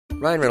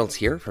Ryan Reynolds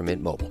here from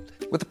Mint Mobile.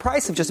 With the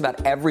price of just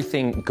about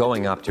everything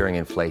going up during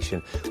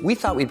inflation, we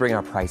thought we'd bring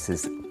our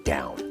prices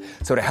down.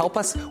 So to help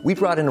us, we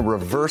brought in a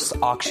reverse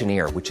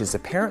auctioneer, which is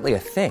apparently a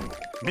thing.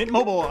 Mint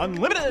Mobile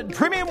Unlimited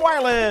Premium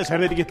Wireless. How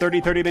to get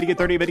 30, 30, bit to get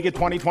 30, bit to get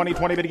 20, 20,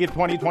 20, bit to get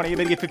 20, 20,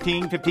 bit to get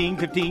 15, 15,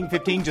 15,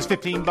 15, just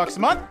 $15 a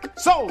month?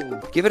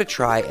 Sold! Give it a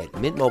try at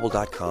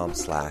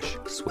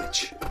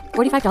mintmobile.com/switch.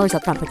 $45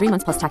 up front for 3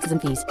 months plus taxes and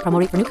fees.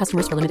 Promo rate for new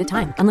customers for limited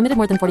time. Unlimited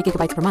more than 40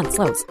 gigabytes per month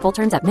slows. Full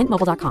terms at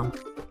mintmobile.com.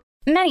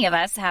 Many of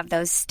us have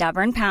those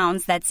stubborn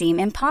pounds that seem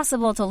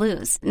impossible to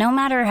lose, no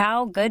matter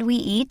how good we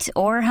eat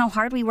or how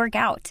hard we work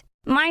out.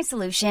 My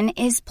solution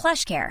is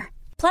PlushCare.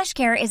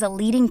 PlushCare is a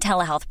leading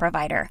telehealth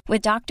provider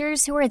with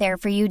doctors who are there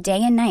for you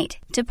day and night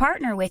to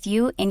partner with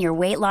you in your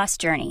weight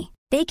loss journey.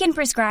 They can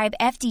prescribe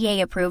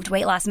FDA-approved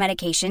weight loss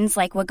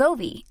medications like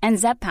Wegovy and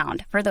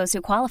Zepbound for those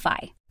who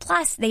qualify.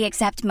 Plus, they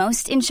accept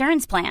most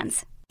insurance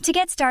plans. To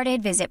get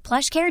started, visit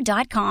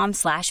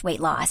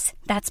plushcare.com/weightloss.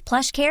 That's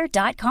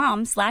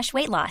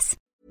plushcare.com/weightloss.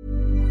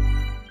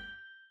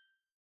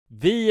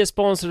 Vi är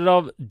sponsrade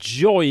av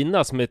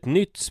Joina som är ett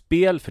nytt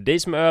spel för dig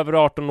som är över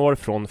 18 år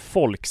från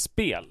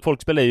Folkspel.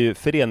 Folkspel är ju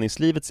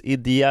föreningslivets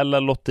ideella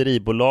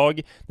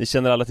lotteribolag. Ni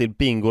känner alla till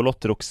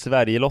Bingolotter och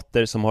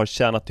Sverigelotter som har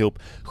tjänat ihop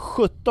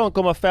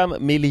 17,5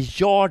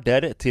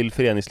 miljarder till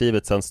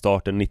föreningslivet sedan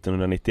starten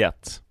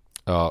 1991.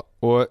 Ja,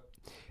 och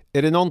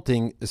är det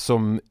någonting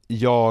som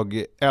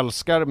jag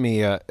älskar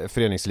med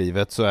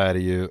föreningslivet så är det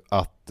ju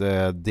att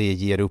det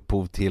ger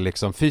upphov till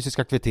liksom fysisk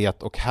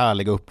aktivitet och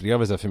härliga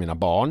upplevelser för mina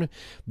barn.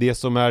 Det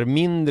som är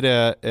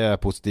mindre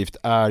positivt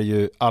är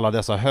ju alla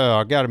dessa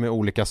högar med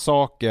olika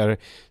saker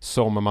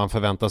som man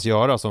förväntas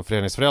göra som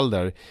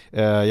föreningsförälder.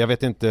 Jag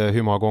vet inte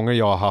hur många gånger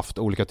jag har haft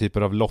olika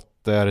typer av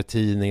lotter,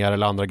 tidningar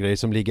eller andra grejer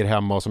som ligger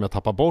hemma och som jag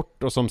tappar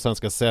bort och som sen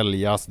ska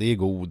säljas. Det är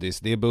godis,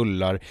 det är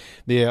bullar,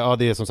 det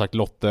är som sagt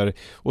lotter,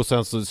 och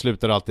sen så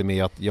slutar det alltid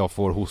med att jag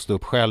får hosta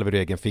upp själv ur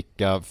egen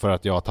ficka för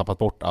att jag har tappat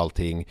bort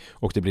allting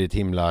och det blir ett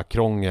himla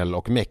krångel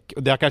och meck.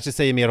 Och det kanske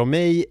säger mer om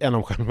mig än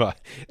om själva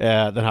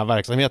den här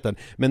verksamheten,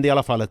 men det är i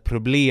alla fall ett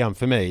problem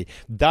för mig.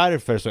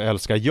 Därför så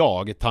älskar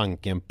jag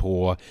tanken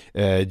på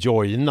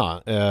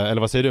Joina.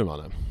 Eller vad säger du,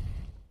 Manne?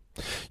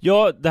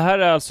 Ja, det här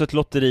är alltså ett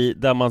lotteri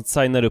där man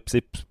signar upp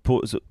sig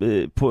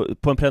på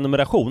en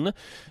prenumeration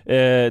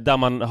där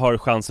man har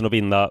chansen att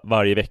vinna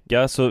varje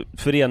vecka. Så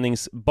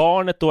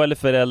föreningsbarnet då eller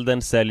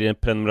föräldern säljer en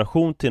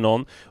prenumeration till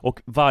någon och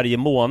varje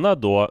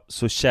månad då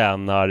så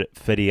tjänar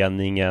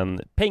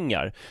föreningen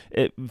pengar.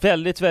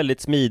 Väldigt,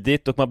 väldigt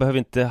smidigt och man behöver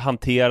inte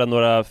hantera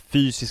några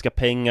fysiska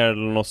pengar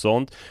eller något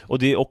sånt. Och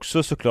det är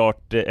också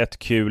såklart ett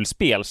kul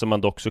spel som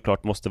man dock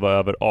såklart måste vara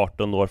över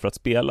 18 år för att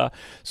spela.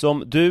 Så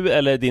om du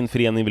eller din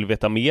förening vill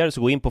veta mer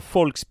så gå in på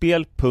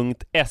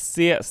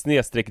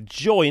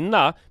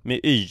folkspel.se/joina med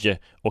y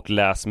och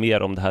läs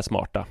mer om det här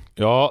smarta.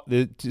 Ja,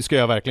 det ska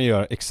jag verkligen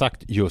göra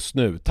exakt just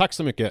nu. Tack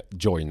så mycket,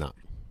 Joina.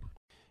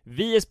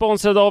 Vi är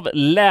sponsrade av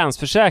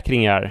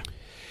Länsförsäkringar.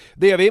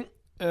 Det är vi.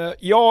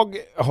 Jag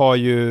har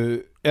ju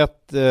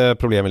ett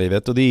problem i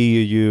livet och det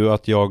är ju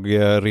att jag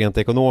rent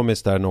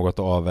ekonomiskt är något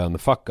av en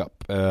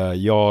fuck-up.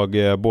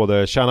 Jag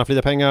både tjänar för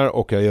lite pengar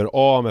och jag gör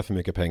av med för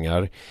mycket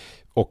pengar.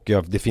 Och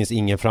det finns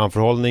ingen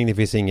framförhållning, det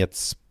finns inget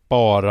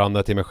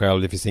sparande till mig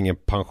själv, det finns ingen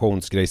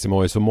pensionsgrej som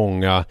är så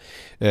många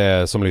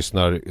som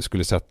lyssnar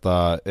skulle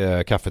sätta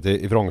kaffet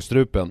i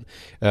vrångstrupen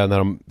när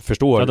de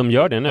förstår. Ja, de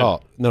gör det nu.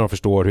 Ja, när de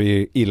förstår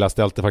hur illa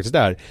ställt det faktiskt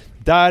är.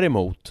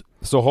 Däremot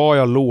så har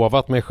jag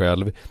lovat mig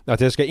själv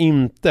att jag ska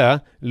inte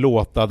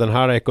låta den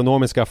här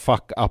ekonomiska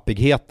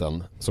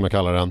fuck-uppigheten, som jag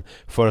kallar den,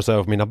 föras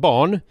över på mina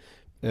barn.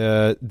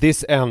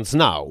 This ends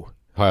now,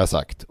 har jag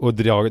sagt, och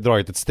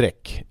dragit ett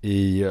streck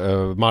i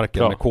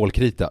marken med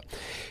kolkrita.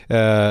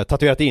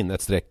 Tatuerat in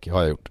ett streck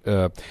har jag gjort.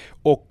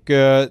 Och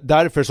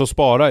därför så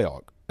sparar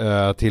jag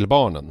till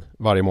barnen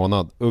varje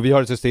månad. Och vi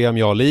har ett system,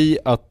 jag och Li,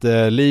 att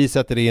Li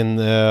sätter in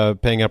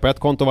pengar på ett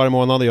konto varje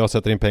månad och jag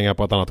sätter in pengar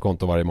på ett annat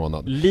konto varje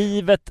månad.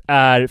 Livet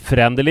är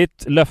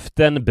föränderligt,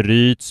 löften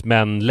bryts,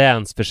 men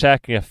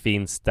Länsförsäkringar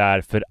finns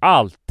där för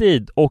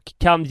alltid och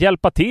kan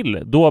hjälpa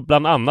till, då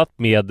bland annat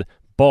med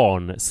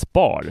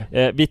barnspar.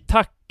 Vi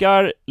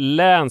tackar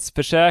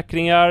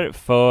Länsförsäkringar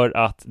för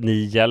att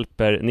ni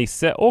hjälper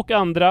Nisse och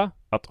andra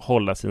att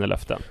hålla sina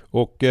löften.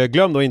 Och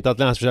glöm då inte att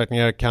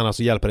Länsförsäkringar kan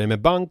alltså hjälpa dig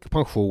med bank,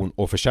 pension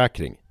och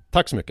försäkring.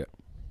 Tack så mycket.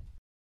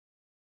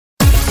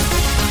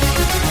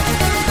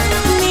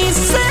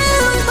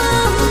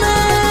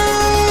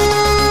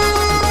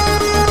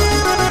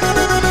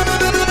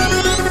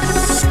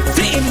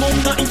 Det är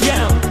måndag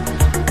igen.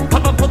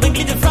 Pappa på den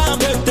glider fram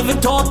högt över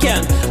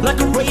taken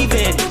like a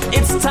raven.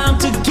 It's time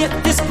to get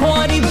this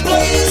party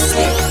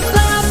blazing.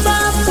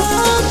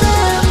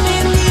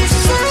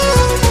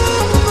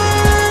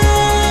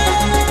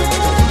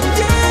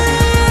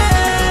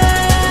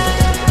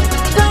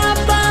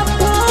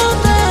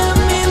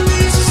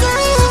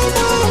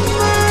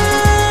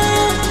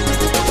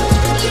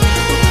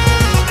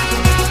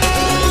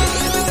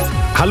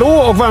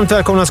 Hallå och varmt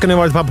välkomna ska ni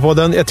vara till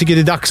Pappapodden. Jag tycker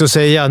det är dags att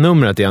säga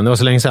numret igen. Det var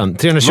så länge sedan.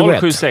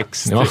 321.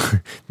 076.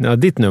 Ja,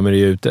 ditt nummer är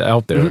ju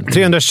ute.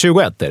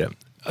 321 är det.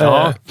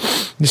 Ja.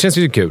 Det känns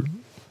ju kul.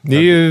 Det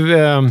är ju... Det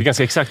är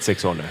ganska exakt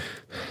 6 år nu.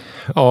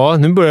 Ja,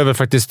 nu börjar väl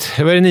faktiskt...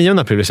 Vad är det, 9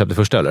 april vi släppte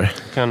första, eller?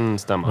 Kan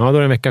stämma. Ja, då är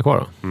det en vecka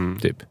kvar då.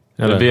 Typ.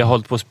 Men vi har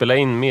hållit på att spela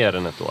in mer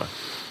än ett år.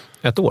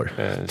 Ett år?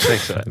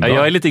 6 år.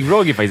 Jag är lite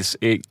groggy faktiskt.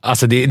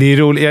 Alltså det är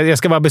roligt. Jag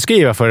ska bara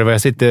beskriva för dig vad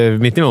jag sitter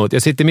mitt emot.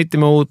 Jag sitter mitt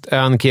emot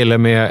en kille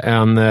med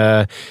en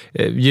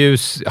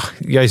ljus...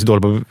 Jag är så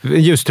dålig på...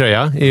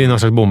 Ljuströja i någon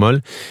slags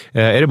bomull.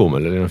 Är det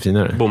bomull eller är det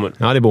finare? Bomull.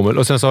 Ja, det är bomull.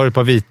 Och sen så har du ett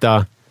par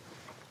vita...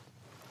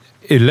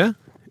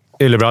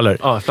 Yllebrallor.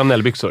 Ja,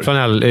 flanellbyxor.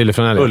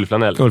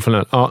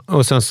 Ullflanell. Ja,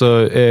 och sen så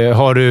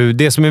har du...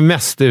 Det som är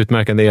mest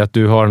utmärkande är att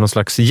du har någon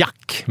slags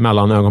jack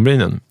mellan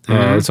ögonbrynen.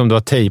 Som du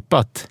har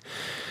tejpat.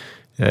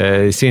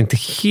 Det ser inte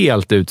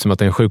helt ut som att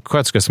det är en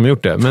sjuksköterska som har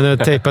gjort det. Men du har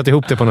tejpat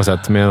ihop det på något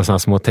sätt med sådana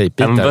små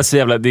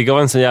tejpbitar. Det gav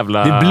en sån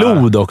jävla... Det är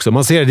blod också.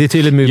 Man ser det är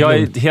tydligt med blod.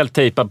 Jag är helt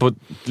tejpad på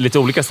lite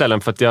olika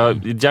ställen. För att jag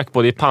har jack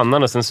både i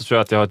pannan och sen så tror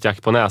jag att jag har ett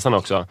jack på näsan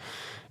också.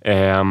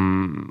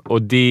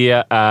 Och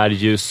det är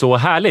ju så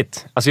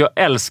härligt. Alltså jag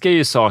älskar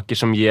ju saker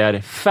som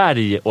ger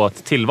färg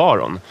åt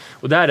tillvaron.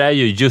 Och det här är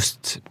ju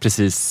just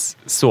precis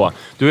så.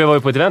 Du och jag var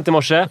ju på ett event i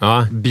morse.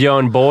 Ja.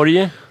 Björn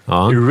Borg.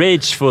 Ja.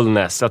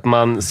 Ragefulness, att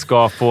man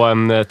ska få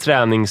en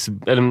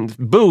en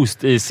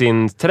boost i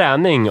sin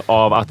träning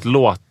av att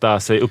låta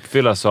sig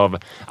uppfyllas av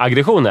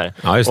aggressioner.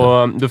 Ja,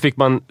 och då fick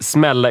man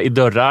smälla i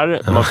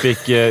dörrar, man fick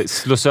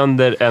slå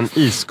sönder en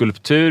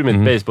isskulptur med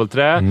ett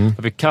baseballträ,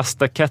 man fick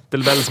kasta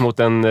kettlebells mot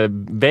en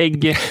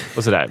vägg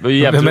och sådär. Det var ju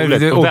jävligt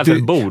roligt. Och välta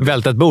ett bord.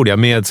 Välta ett bord, ja,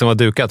 med, som var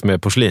dukat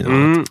med porslin.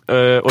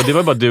 Och det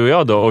var bara du och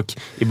jag då, och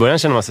i början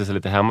kände man sig så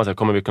lite hemma, så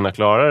kommer vi kunna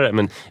klara det?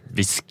 Men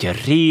vi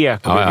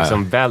skrek och vi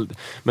liksom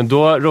men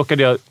då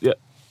råkade jag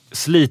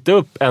slita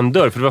upp en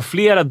dörr, för det var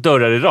flera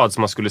dörrar i rad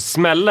som man skulle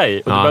smälla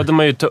i. Och då behövde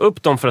man ju ta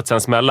upp dem för att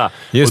sen smälla.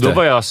 Just och då det.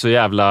 var jag så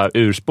jävla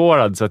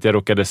urspårad så att jag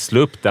råkade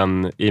slå upp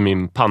den i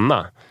min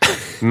panna.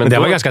 Men det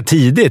var ganska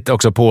tidigt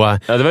också på...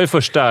 Ja, det var ju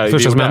första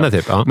som hände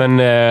typ. Ja. Men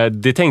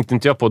det tänkte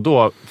inte jag på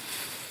då,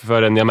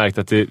 förrän jag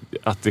märkte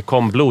att det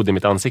kom blod i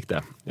mitt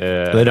ansikte.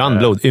 Det rann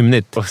blod,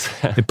 ymnigt.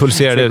 Det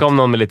pulserade. Sen kom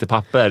någon med lite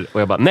papper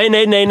och jag bara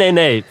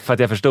nej. För att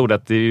jag förstod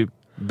att det är ju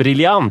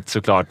briljant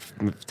såklart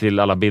till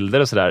alla bilder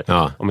och sådär,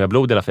 om jag har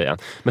blod i hela fejan.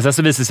 Men sen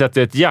så visade det sig att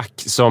det är ett jack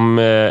som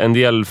en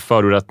del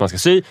förordar att man ska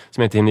sy,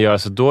 som jag inte hinner göra,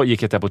 så då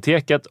gick jag till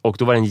apoteket och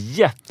då var det en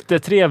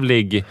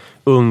jättetrevlig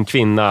ung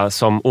kvinna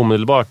som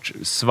omedelbart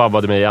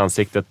svabbade mig i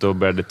ansiktet och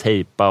började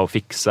tejpa och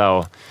fixa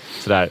och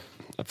sådär.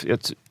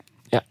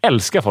 Jag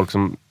älskar folk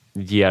som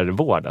ger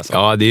vård alltså.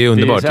 Ja, det är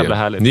underbart. Det är så jävla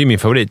härligt. Det är min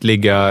favorit,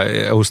 ligga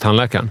hos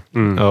tandläkaren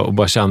och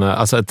bara känna,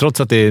 alltså,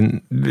 trots att det är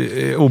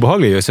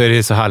obehagligt så är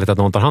det så härligt att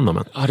någon tar hand om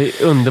en. Ja, det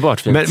är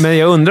underbart fint. Men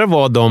jag undrar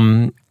vad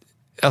de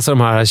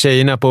här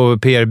tjejerna på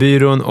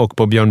PR-byrån och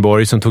på Björn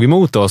Borg som tog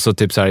emot oss och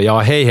typ så här, ja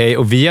hej,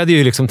 och vi hade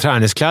ju liksom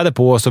träningskläder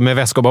på oss och med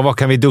väskor, bara, vad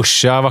kan vi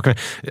duscha?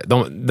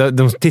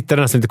 De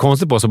tittade nästan lite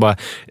konstigt på oss och bara,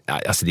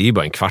 alltså det är ju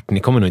bara en kvart, ni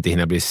kommer nog inte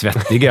hinna bli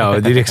svettiga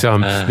och det är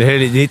liksom, det är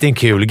lite en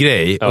kul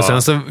grej. Och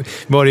sen så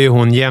var det ju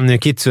hon Jenny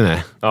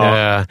Kitsune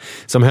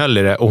som höll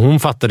i det, och hon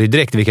fattade ju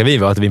direkt vilka vi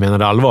var, att vi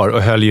menade allvar,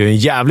 och höll ju en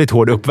jävligt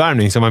hård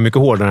uppvärmning som var mycket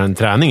hårdare än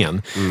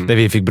träningen. Där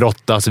vi fick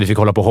brottas och vi fick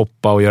hålla på och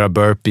hoppa och göra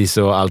burpees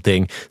och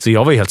allting. Så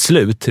jag var ju helt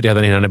slut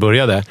redan innan det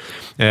började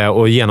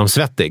och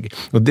genomsvettig.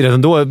 Och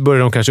redan då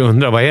började de kanske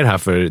undra, vad är det här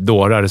för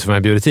dårar som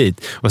jag bjudit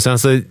hit? Och sen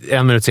så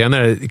en minut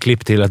senare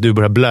klipp till att du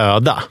börjar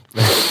blöda.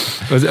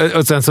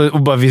 Och sen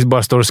så vi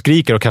bara står och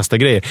skriker och kastar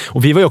grejer.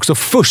 Och vi var ju också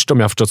först, om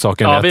jag har förstått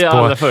saken rätt. Vi är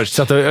alla först.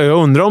 Så att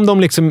jag undrar om de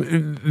liksom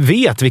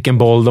vet vilken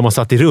boll de har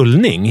satt i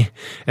rullning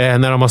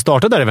när de har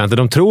startat det här eventet.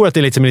 De tror att det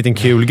är liksom en liten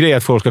kul grej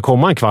att folk ska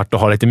komma en kvart och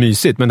ha lite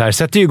mysigt. Men det här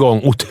sätter ju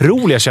igång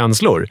otroliga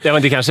känslor. Ja,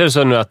 men det kanske är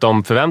så nu att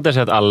de förväntar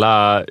sig att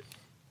alla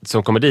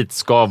som kommer dit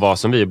ska vara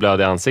som vi,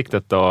 blöda i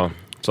ansiktet och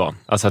så.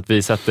 Alltså att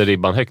vi sätter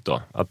ribban högt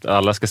då. Att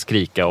alla ska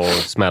skrika och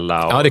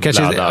smälla och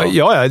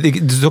blöda.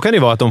 Så kan det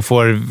vara att de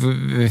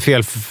får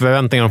fel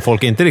förväntningar om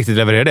folk inte riktigt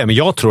levererar det. Men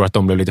jag tror att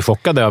de blev lite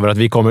chockade över att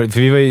vi kommer, för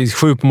vi var ju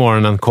 7 på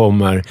morgonen,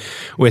 kommer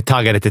och är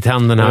taggade till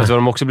tänderna. Men så var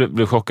de också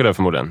blev chockade över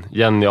förmodligen.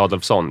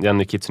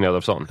 Jenny Kitsune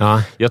Adolfsson.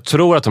 Ja. Jag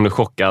tror att de blev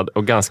chockade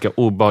och ganska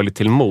obehagligt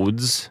till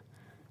mods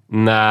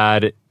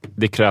när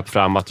det kröp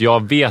fram att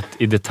jag vet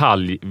i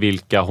detalj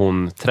vilka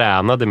hon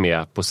tränade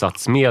med på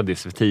Sats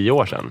Medis för 10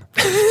 år sedan.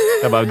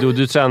 Jag bara,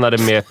 du tränade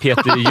med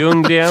Peter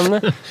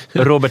Ljunggren,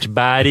 Robert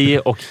Berg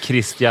och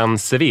Christian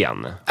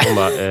Sven. Hon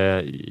bara,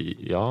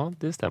 ja,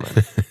 det stämmer.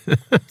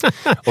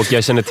 Och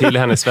jag känner till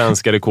hennes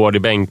svenska rekord i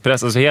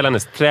bänkpress. Alltså hela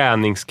hennes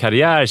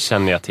träningskarriär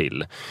känner jag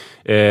till.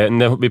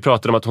 När vi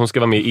pratade om att hon ska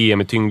vara med i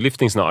EM i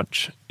tyngdlyftning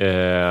snart,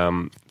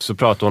 så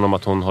pratade hon om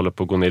att hon håller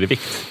på att gå ner i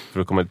vikt för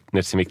att komma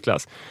ner till sin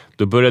viktklass.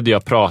 Då började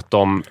jag prata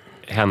om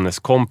hennes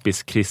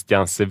kompis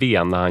Christian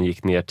Sven när han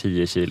gick ner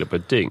 10 kilo på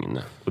ett dygn.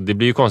 Och det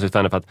blir ju konstigt för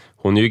henne för att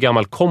hon är ju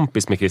gammal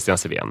kompis med Christian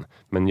Sivén.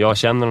 Men jag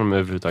känner honom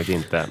överhuvudtaget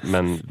inte.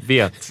 Men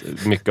vet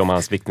mycket om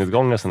hans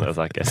viktnedgångar och sådana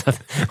saker. Så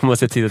att hon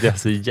måste se till att jag är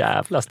så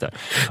jävla stör.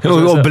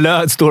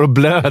 Och står och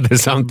blöder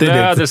samtidigt.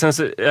 Blöder, sen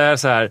så är jag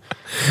så här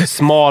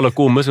smal och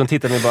omuskel. Hon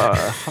tittar på mig bara,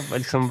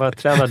 liksom, vad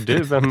tränar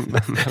du?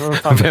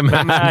 Vem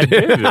är du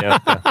egentligen?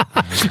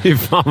 Fy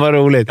fan vad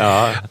roligt.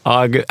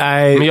 Ja.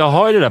 Men jag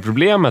har ju det där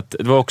problemet.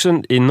 Det var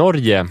också i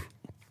Norge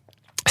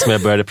som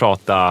jag började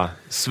prata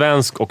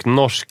svensk och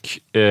norsk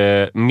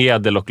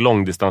medel- och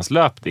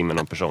långdistanslöpning med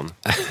någon person.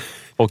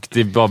 Och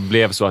det bara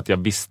blev så att jag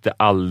visste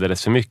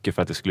alldeles för mycket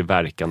för att det skulle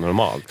verka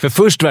normalt. För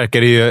först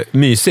verkar det ju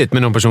mysigt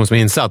med någon person som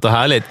är insatt och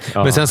härligt.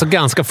 Ja. Men sen så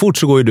ganska fort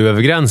så går ju du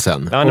över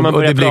gränsen. Ja, när man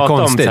börjar och det blir prata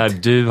konstigt. om så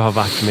här, du har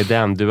varit med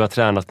den, du har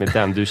tränat med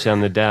den, du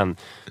känner den.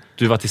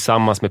 Du var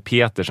tillsammans med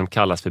Peter som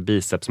kallas för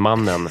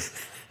bicepsmannen.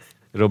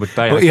 Robert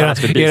Berg kallas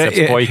för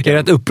bicepspojken.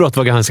 Ert uppbrott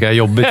var ganska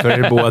jobbigt för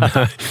er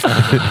båda.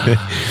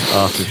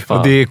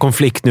 Och det är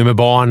konflikt nu med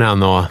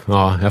barnen och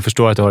jag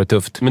förstår att det har det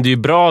tufft. Men det är ju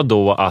bra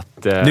då att...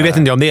 Nu vet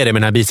inte jag om det är det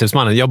med den här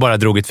bicepsmannen. Jag bara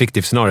drog ett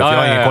fiktivt scenario för jag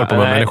har ingen koll på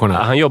de här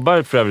människorna. Han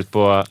jobbar för övrigt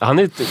på...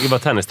 Han var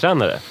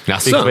tennistränare.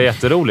 Jaså? Det var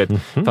jätteroligt.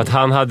 För att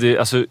han hade...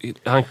 Alltså,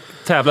 han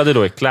tävlade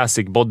då i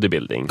classic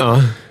bodybuilding.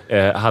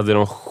 Hade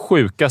de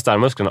sjukaste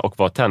armmusklerna och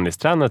var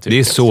tennistränare. Det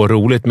är så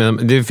roligt,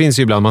 men det finns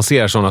ju ibland man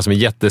ser sådana som är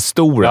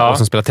jättestora och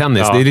som spelar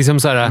tennis. Det är liksom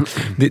så här,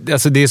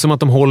 det är som att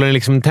de håller en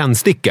liksom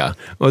tändsticka.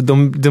 Och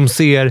de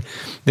ser,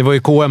 det var ju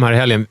KM här i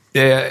helgen.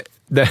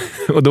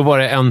 Och då var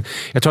det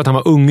jag tror att han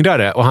var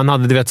ungrare och han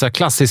hade så här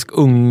klassisk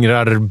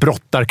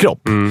ungrarbrottarkropp.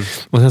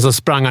 Och sen så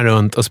sprang han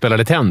runt och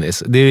spelade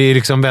tennis. Det är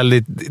liksom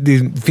väldigt,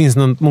 det finns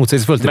något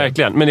motsägelsefullt i det.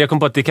 Verkligen, men jag kom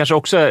på att det kanske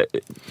också är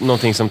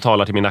någonting som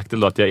talar till min nackdel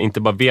då, att jag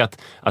inte bara vet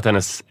att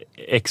hennes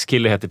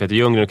ex-kille heter Peter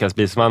Ljunggren och kallas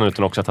bicepsmannen,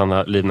 utan också att han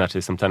har livnärt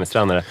sig som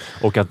tennistränare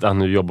och att han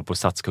nu jobbar på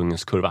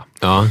Satskungens kurva.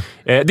 Ja.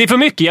 Det är för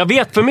mycket, jag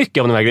vet för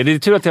mycket om de här grejerna. Det är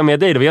tur att jag är med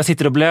dig då, jag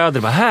sitter och blöder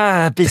och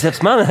bara,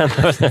 bicepsmannen.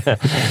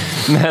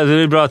 Men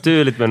det är bra att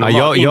du är lite mer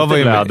normal. Jag var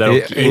ju blöder och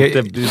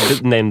inte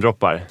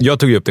namedroppar. Jag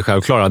tog ju upp det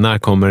självklara. När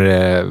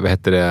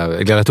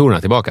kommer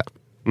gladiatorerna tillbaka?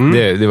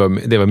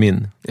 Det var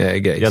min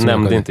grej. Jag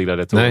nämnde inte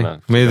gladiatorerna. Nej,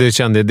 men du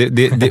kände,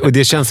 och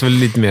det känns väl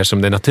lite mer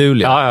som det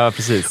naturliga. Ja,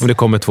 precis. Om det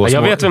kommer två små...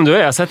 Jag vet vem du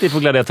är. Jag sätter dig på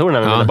gladiatorerna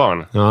med mina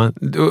barn. Ja.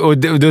 Och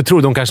då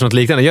tror de kanske något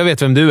liknande. Jag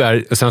vet vem du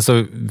är, och sen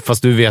så,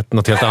 fast du vet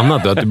något helt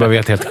annat. Då, att du bara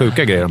vet helt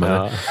sjuka grejer om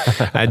henne.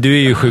 Nej, du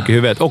är ju sjuk i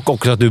huvudet. Och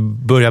också att du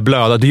börjar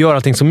blöda. Du gör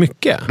allting så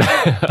mycket.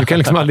 Du kan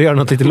liksom aldrig göra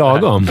något lite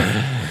lagom.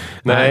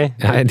 Nej.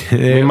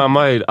 Min mamma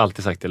har ju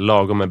alltid sagt det.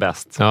 Lagom är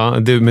bäst. Ja,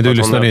 men du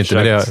lyssnar ju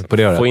inte på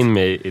det. Få in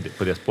mig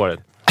på det spåret.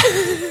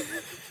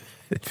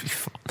 Fy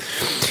fan.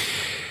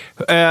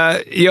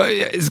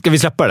 Ska vi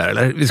släppa det där,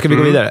 eller? Ska vi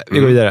gå vidare? Vi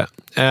går vidare.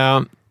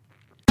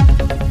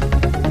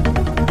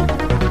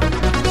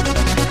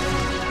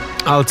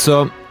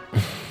 Alltså...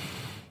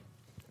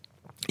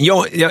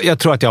 Jag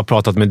tror att jag har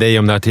pratat med dig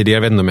om det här tidigare.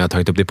 Jag vet inte om jag har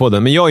tagit upp det i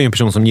podden. Men jag är ju en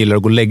person som gillar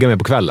att gå och lägga mig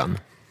på kvällen.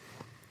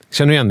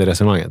 Känner du igen det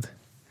resonemanget?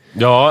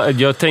 Ja,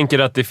 jag tänker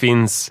att det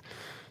finns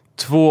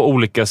 2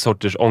 olika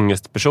sorters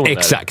ångestpersoner.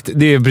 Exakt,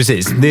 det är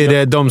precis. Det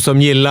är de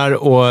som gillar att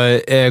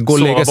gå och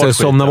lägga sig och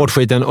somna bort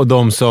skiten, och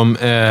de som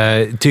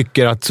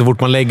tycker att så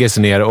fort man lägger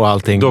sig ner och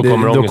allting, då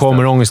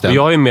kommer ångesten. Och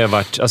jag har ju mer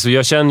varit, alltså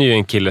jag känner ju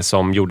en kille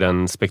som gjorde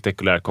en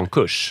spektakulär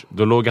konkurs.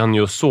 Då låg han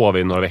ju och sov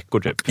i några veckor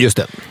typ. Just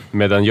det.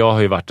 Medan jag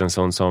har ju varit en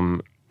sån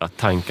som att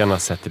tankarna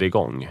sätter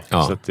igång.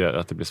 Så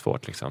att det blir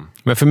svårt liksom.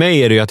 Men för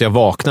mig är det ju att jag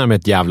vaknar med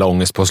ett jävla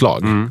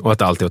ångestpåslag. Och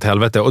att allt är åt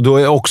helvete. Och då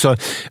är också,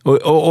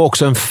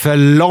 också en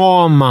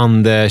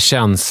förlamande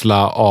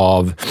känsla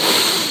av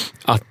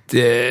att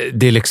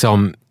det är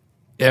liksom...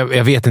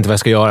 Jag vet inte vad jag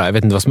ska göra. Jag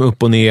vet inte vad som är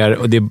upp och ner.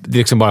 Och det är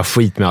liksom bara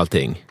skit med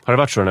allting. Har det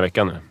varit så den här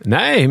veckan nu?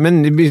 Nej,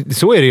 men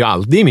så är det ju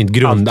alltid. Det är mitt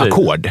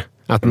grundackord.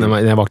 Att när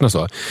jag vaknar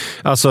så.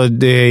 Alltså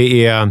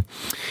det är...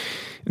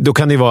 Då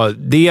kan det vara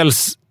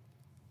dels...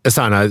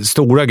 sådana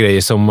stora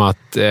grejer som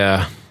att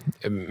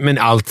men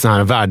allt sådana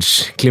här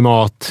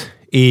världsklimat,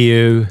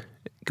 EU,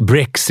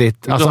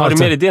 Brexit. Alltså, har du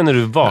med dig det när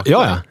du vaknar?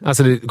 Ja.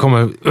 Alltså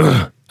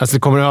det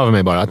kommer över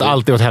mig bara. Att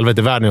allt är åt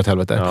helvete, världen är åt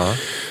helvete. Ja.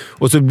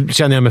 Och så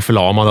känner jag mig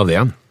förlamad av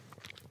det.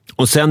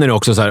 Och sen är det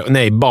också så här,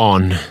 nej,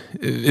 barn,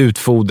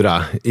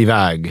 utfodra,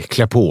 iväg,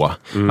 klä på.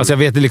 Alltså jag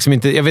vet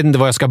inte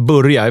var jag ska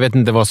börja. Jag vet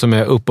inte vad som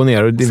är upp och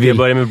ner. Ska jag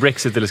börja med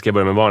Brexit eller ska jag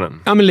börja med barnen?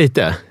 Ja, men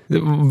lite.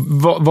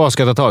 Vad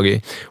ska jag ta tag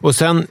i? Och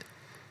sen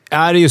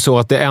är det ju så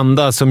att det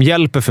enda som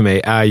hjälper för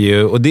mig är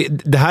ju, och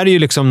det här är ju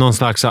liksom någon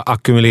slags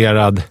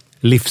ackumulerad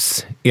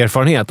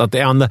livserfarenhet, att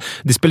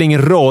det spelar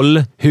ingen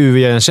roll hur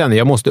jag känner,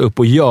 jag måste upp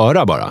och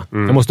göra bara.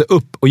 Jag måste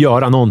upp och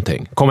göra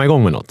någonting, komma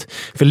igång med något.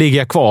 För ligger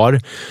jag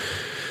kvar,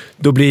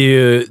 då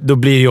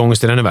blir ju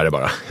ångesten ännu värre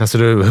bara. Alltså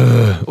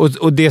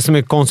och det som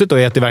är konstigt då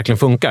är att det verkligen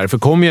funkar. För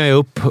kommer jag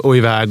upp och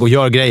iväg och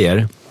gör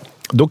grejer,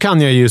 då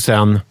kan jag ju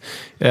sen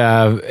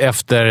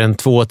efter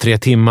 2-3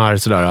 timmar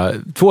sådär,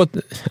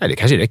 det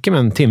kanske räcker med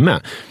en timme,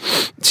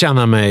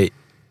 känna mig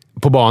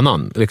på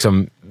banan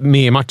liksom,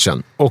 med i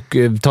matchen och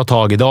ta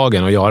tag i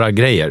dagen och göra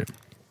grejer.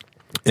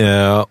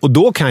 Och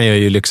då kan jag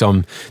ju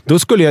liksom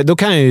då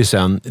kan jag ju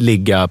sen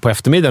ligga på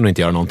eftermiddagen och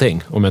inte göra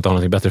någonting om jag inte har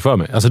någonting bättre för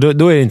mig. Alltså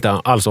då är det inte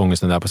alls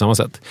ångesten där på samma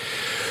sätt.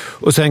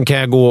 Och sen kan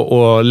jag gå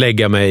och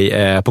lägga mig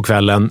på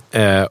kvällen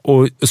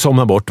och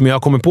somna bort. Men jag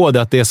har kommit på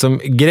det att det som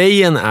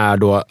grejen är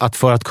då att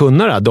för att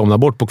kunna domna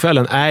bort på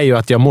kvällen är ju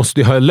att jag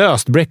måste ha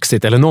löst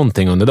Brexit eller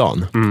någonting under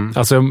dagen.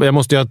 Alltså jag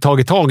måste ju ha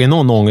tagit tag i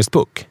någon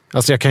ångestpuck.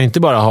 Alltså jag kan ju inte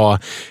bara ha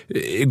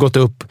gått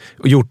upp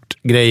och gjort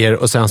grejer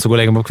och sen så gå och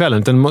lägga mig på kvällen.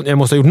 Utan jag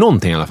måste ha gjort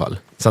någonting i alla fall.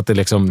 Så att det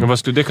liksom... Men vad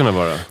skulle det kunna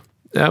vara?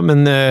 Ja,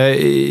 men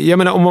jag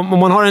menar, om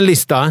man har en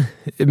lista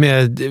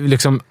med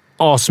liksom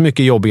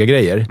asmycket jobbiga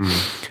grejer.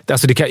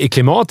 Alltså i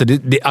klimatet,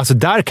 alltså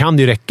där kan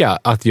det ju räcka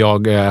att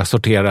jag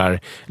sorterar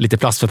lite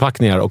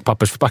plastförpackningar och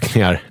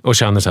pappersförpackningar och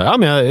känner så här, ja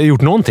men jag har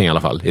gjort någonting i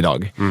alla fall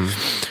idag.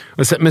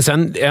 Men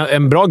sen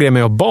en bra grej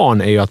med att ha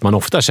barn är ju att man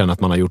ofta känner att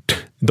man har gjort.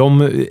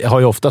 De har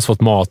ju oftast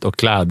fått mat och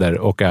kläder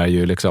och är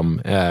ju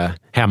liksom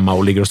hemma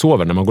och ligger och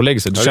sover när man går och lägger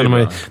sig.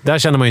 Där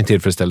känner man ju en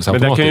tillfredsställelse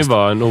automatiskt. Men det kan ju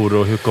vara en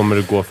oro, hur kommer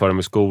det gå för dem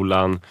i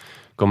skolan?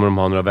 Kommer de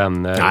ha några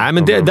vänner? Nej,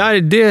 men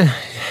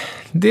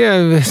det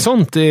är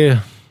sånt är...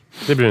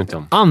 Det bryr inte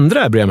om.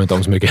 Andra bryr jag inte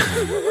om så mycket.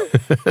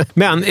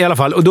 Men i alla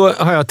fall, och då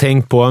har jag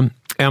tänkt på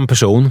en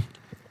person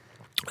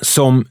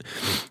som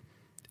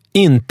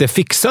inte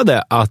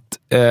fixade att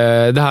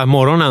det här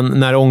morgonen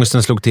när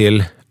ångesten slog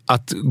till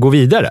att gå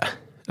vidare.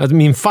 Att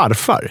min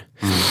farfar.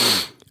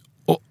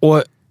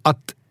 Och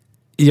att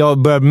jag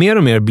börjar mer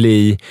och mer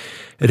bli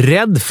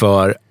rädd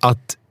för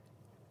att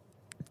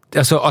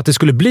det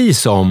skulle bli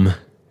som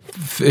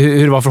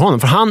hur det var för honom.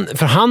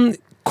 För han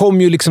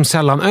kom ju liksom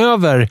sällan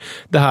över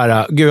det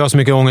här, gud jag har så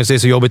mycket ångest, det är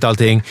så jobbigt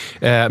allting,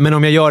 men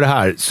om jag gör det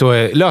här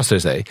så löser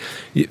det sig.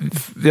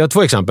 Jag har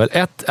 2 exempel.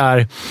 Ett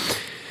är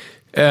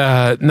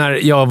när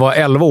jag var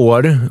 11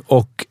 år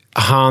och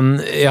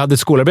jag hade ett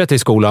skolarbete i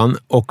skolan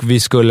och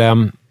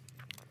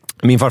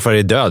min farfar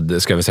är död,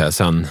 ska vi säga,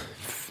 sedan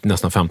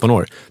nästan 15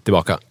 år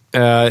tillbaka.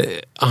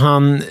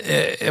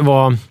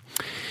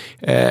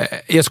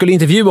 Jag skulle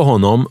intervjua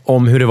honom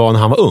om hur det var när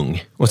han var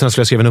ung. Och sen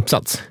skulle jag skriva en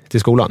uppsats till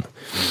skolan.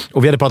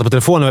 Och vi hade pratat på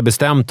telefon och var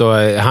bestämt. Och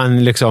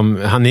han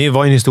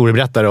var en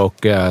historieberättare och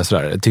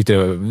sådär. Tyckte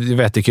det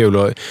var jättekul.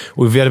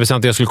 Och vi hade bestämt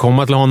att jag skulle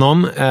komma till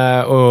honom.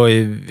 Och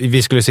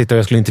vi skulle sitta och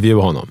jag skulle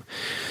intervjua honom.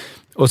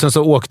 Och sen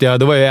så åkte jag,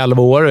 då var jag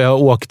 11 år och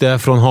jag åkte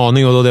från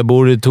Haninge och då där jag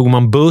bor tog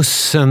man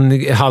buss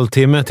en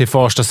halvtimme till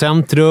Farsta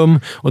centrum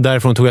och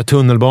därifrån tog jag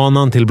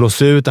tunnelbanan till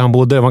Blåsut där han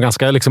bodde. Det var en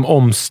ganska liksom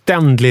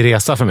omständlig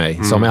resa för mig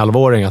som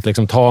 11-åring att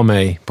liksom ta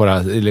mig på det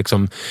här,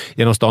 liksom,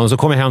 genom stan. Så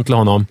kom jag hem till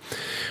honom.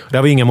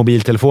 Det var inga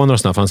mobiltelefoner och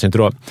sådär, fanns inte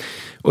då.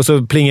 Och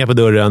så plingade jag på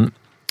dörren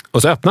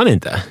och så öppnade han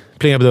inte.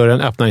 Plingar på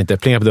dörren, öppnar inte.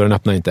 Plingar på dörren,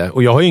 öppnar inte.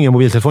 Och jag har ju ingen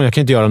mobiltelefon, jag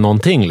kan inte göra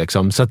någonting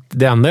liksom. Så att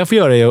det enda jag får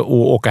göra är att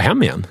åka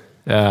hem igen.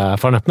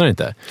 För han öppnar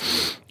inte.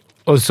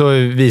 Och så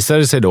visade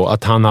det sig då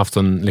att han haft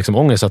en liksom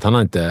ångest att han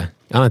har inte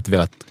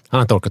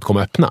orkat komma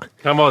och öppna.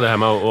 Han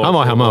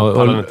var hemma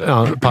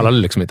och pallade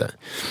liksom inte.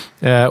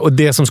 Och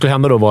det som skulle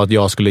hända då var att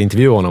jag skulle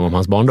intervjua honom om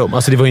hans barndom.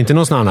 Alltså det var inte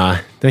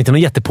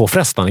någon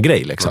jättepåfrestande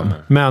grej liksom.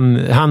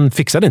 Men han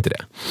fixade inte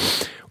det.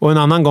 Och en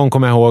annan gång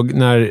kommer jag ihåg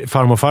när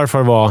farmor och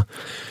farfar var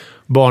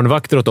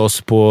barnvakter åt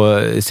oss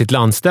på sitt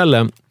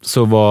landställe,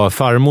 så var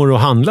farmor och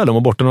handlade, de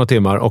var borta några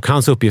timmar och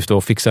hans uppgift var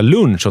att fixa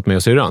lunch åt mig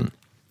och syrran.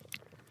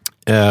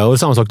 Och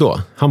samma sak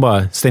då. Han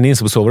bara stängde in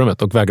sig på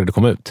sovrummet och vägrade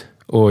komma ut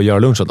och göra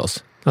lunch åt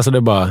oss. Alltså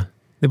det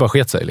bara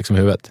sket sig liksom i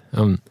huvudet.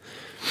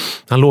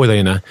 Han låg där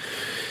inne.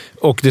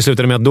 Och det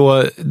slutade med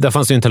att där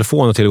fanns det en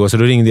telefon att tillgå, så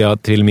då ringde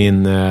jag till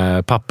min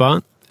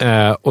pappa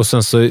och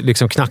sen så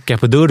liksom knackade jag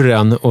på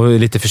dörren och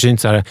lite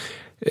försynt så här: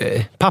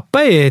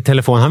 pappa är i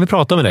telefon, han vill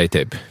prata med dig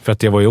typ. För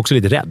att jag var ju också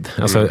lite rädd.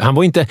 Alltså, han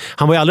var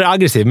ju aldrig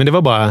aggressiv, men det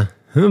var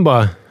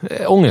bara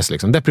ångest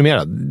liksom,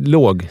 deprimerad,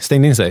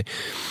 stängde in sig.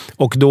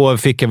 Och då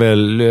fick jag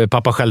väl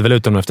pappa själv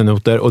ut honom efter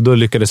noter och då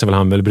lyckades väl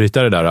han väl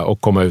bryta det där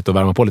och komma ut och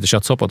värma på lite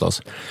köttsoppa åt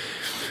oss.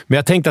 Men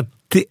jag tänkte att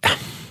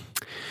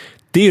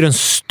det är ju den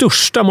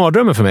största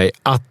mardrömmen för mig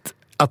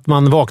att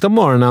man vaknar på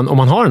morgonen och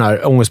man har den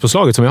här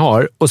ångestpåslaget som jag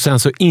har och sen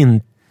så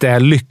inte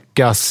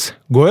lyckas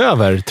gå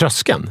över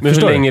tröskeln. Men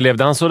hur länge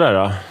levde han så där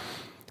då?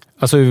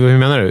 Alltså hur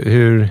menar du?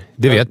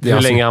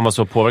 Hur länge han var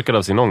så påverkad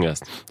av sin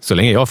ångest? Så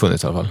länge jag har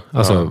funnits i alla fall.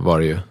 Alltså var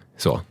det ju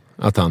så.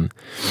 Att han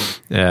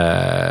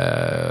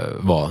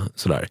var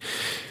sådär.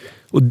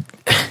 Och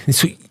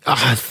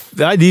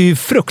det är ju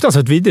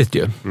fruktansvärt vidrigt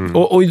ju.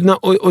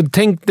 Och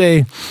tänk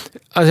dig,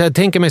 alltså jag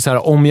tänker mig så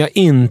här, om jag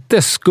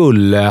inte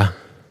skulle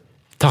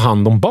ta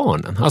hand om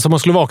barnen. Alltså man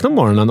skulle vakna på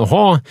morgonen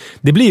och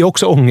det blir ju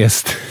också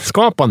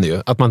ångestskapande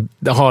ju. Att man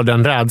har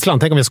den rädslan.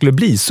 Tänk om jag skulle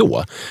bli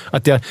så.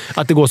 Att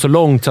det går så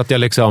långt så att jag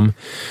liksom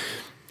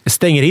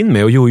stänger in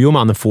mig och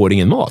jojo-mannen får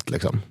ingen mat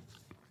liksom.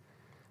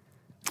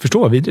 Förstår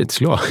vad vidrigt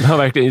skulle vara. Ja,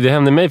 verkligen. Det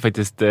hände mig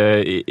faktiskt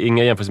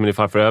inga jämförelser med din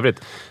farfar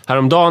övrigt.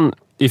 Häromdagen,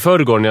 i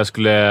förrgår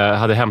när jag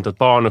hade hämtat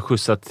barn och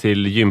skjutsat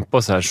till gympa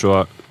och så här,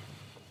 så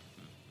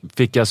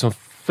fick jag så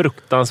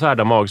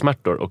fruktansvärda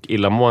magsmärtor och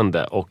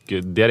illamående och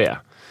diarré.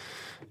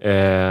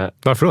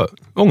 Varför då?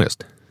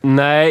 Ångest?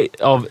 Nej,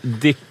 av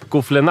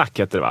Diclofenac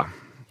heter det va?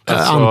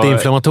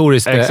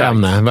 antiinflammatoriskt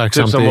ämne.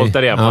 Verksamt typ som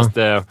Voltaren, fast...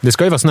 Det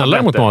ska ju vara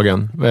snällare mot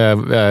magen,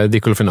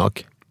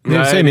 diklofenak.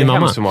 Det säger min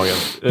mamma.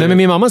 Nej, men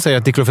min mamma säger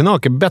att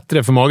diklofenak är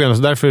bättre för magen,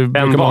 så därför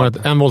brukar man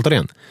än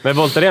Voltaren. Men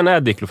Voltaren är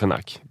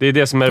diklofenak. Det är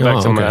det som är det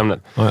verksamma ämnet.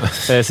 Ja.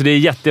 Så det är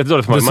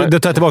jättedåligt för magen. Då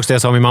tar jag tillbaka det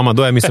jag sa om min mamma.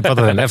 Då har jag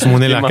missuppfattat den, eftersom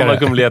hon är läkare. Mamma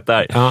kommer leta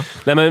där. Ja.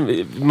 Nej,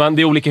 men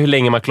det är olika hur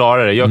länge man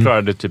klarar det. Jag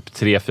klarade typ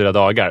 3-4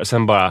 dagar.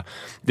 Sen bara...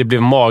 Det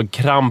blev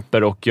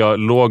magkramper och jag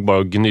låg bara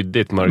och gnydde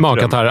i ett mörkt rum.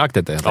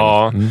 Magkatarraktigt helt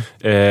enkelt.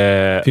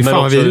 Ja. Men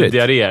också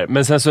diarréer.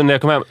 Men sen så när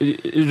jag kom hem...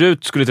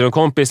 Rut skulle till en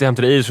kompis, jag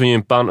hämtade Iris från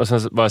gympan och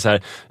sen var jag så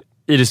här...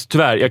 Iris,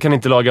 tyvärr, jag kan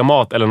inte laga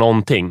mat eller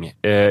någonting.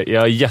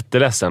 Jag är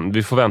jätteledsen.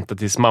 Vi får vänta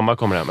tills mamma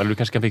kommer hem. Eller du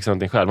kanske kan fixa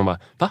någonting själv. Hon bara,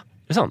 va?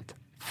 Är det sant?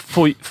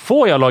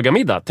 Får jag laga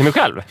middag till mig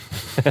själv?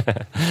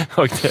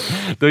 Och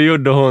då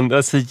gjorde hon, det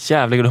var så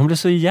jävla glad. Hon blev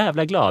så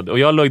jävla glad. Och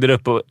jag låg där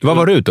uppe och... Vad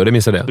var Rut då? Det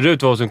missade jag.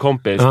 Rut var hos en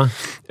kompis.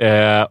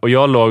 Och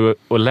jag låg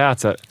och lät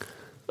så här...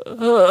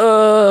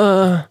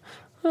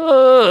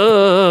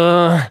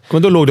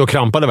 Men då låg du och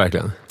krampade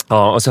verkligen?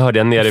 Ja, och så hörde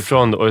jag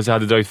nerifrån, och så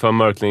hade jag dragit för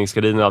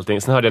mörklingsgardinen och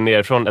allting. Sen hörde jag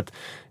nerifrån ett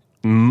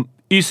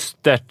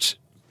ystert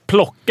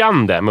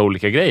plockande med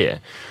olika grejer.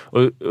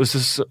 Och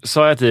så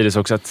sa jag till Iris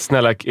också att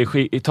snälla,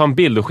 ta en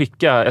bild och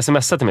skicka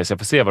smsa till mig så jag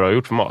får se vad du har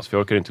gjort för mat. För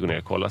jag orkar inte gå ner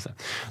och kolla.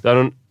 Då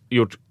hade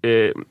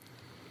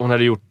hon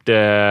hade gjort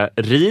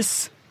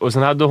ris, och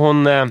sen hade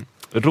hon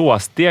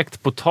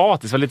råstekt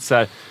potatis. Det var lite så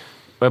här...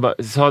 Och jag bara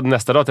sa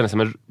nästa dag till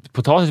henne, men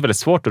potatis är väldigt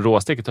svårt att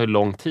råsteka, det tar ju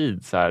lång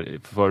tid så här,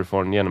 för att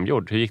få den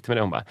genomgjord. Hur gick det med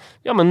det? Hon bara,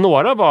 ja men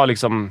några var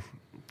liksom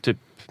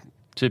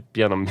typ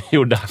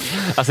genomgjorda.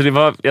 Alltså det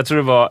var, jag tror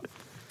det var,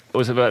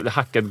 och så var det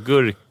hackad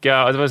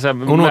gurka. Det var så här,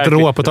 hon åt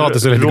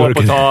råpotatis och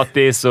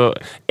råpotatis och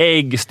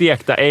ägg,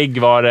 stekta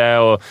ägg var det,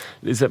 och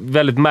det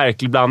väldigt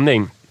märklig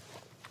blandning.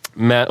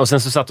 Och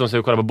sen så satt hon sig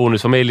och kollade på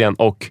Bonusfamiljen,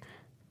 och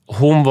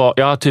hon var,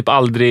 jag har typ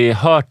aldrig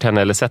hört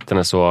henne eller sett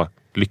henne så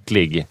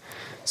lycklig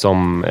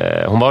som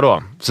hon var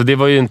då. Så det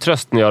var ju en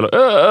tröst när jag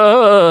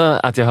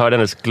att jag hörde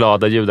hennes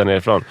glada ljud där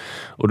nerifrån.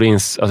 Och då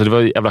alltså det var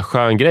en jävla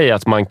skön grej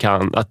att man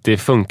kan, att det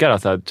funkar,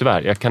 att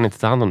tyvärr, jag kan inte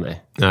ta hand om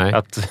dig. Nej.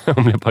 Att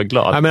hon blir bara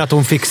glad. Nej, men att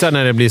hon fixar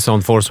när det blir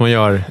sånt force som hon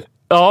gör.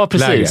 Ja,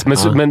 precis.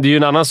 Men det är ju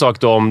en annan sak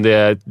då om det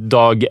är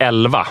dag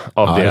 11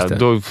 av det.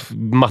 Då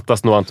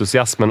mattas nog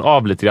entusiasmen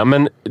av lite grann.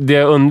 Men det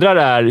jag undrar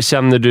är,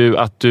 känner du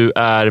att du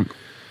är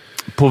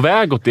på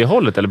väg åt det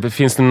hållet? Eller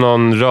finns det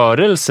någon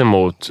rörelse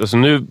mot... Alltså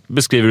nu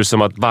beskriver du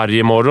som att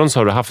varje morgon så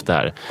har du haft det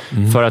här.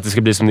 För att det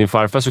ska bli som din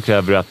farfar så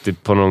kräver du att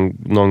det på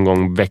någon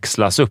gång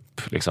växlas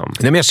upp. Liksom.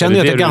 Nej, men jag känner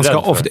att jag ganska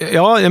ofta...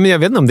 Ja, men jag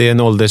vet inte om det är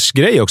en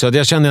åldersgrej också. Att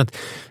jag känner att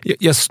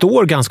jag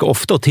står ganska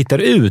ofta och tittar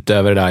ut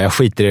över det där. Jag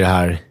skiter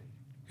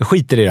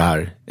i det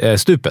här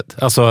stupet.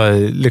 Alltså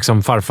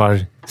liksom farfar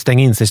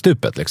stänga in sig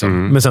stupet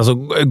liksom. Men sen så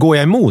går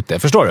jag emot det,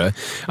 förstår du?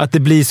 Att det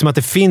blir som att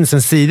det finns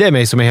en sida i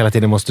mig som jag hela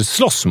tiden måste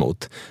slåss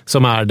mot,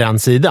 som är den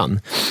sidan.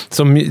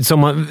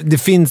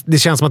 Det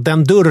känns som att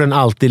den dörren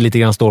alltid lite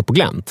grann står på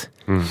glänt.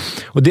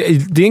 Och det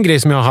är en grej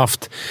som jag har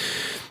haft,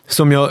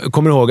 som jag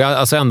kommer ihåg,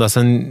 alltså ända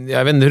sen,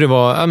 jag vet inte hur det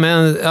var,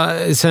 men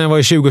sen jag var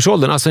i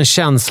 20-årsåldern, alltså en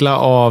känsla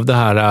av det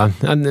här,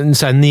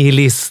 så här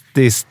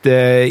nihilistiskt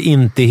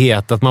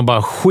intighet, att man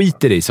bara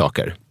skiter i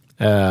saker.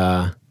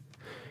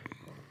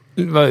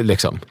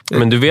 Liksom.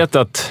 Men du vet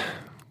att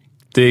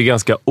det är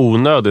ganska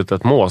onödigt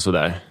att må så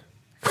där.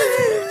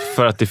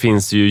 För att det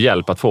finns ju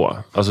hjälp att få.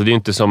 Alltså det är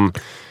inte som...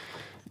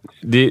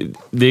 Det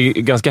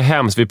är ganska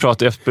hemskt. Jag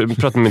pratade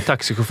med min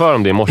taxichaufför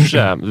om det i morse.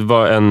 Det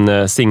var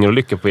en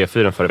singelolycka på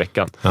E4 förra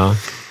veckan. Ja.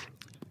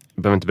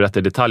 Jag behöver inte berätta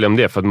i detalj om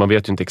det, för att man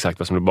vet ju inte exakt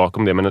vad som är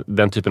bakom det. Men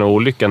den typen av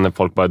olycka när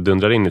folk bara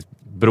dundrar in i ett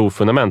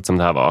brofundament som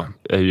det här var,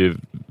 är ju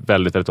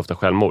väldigt, väldigt ofta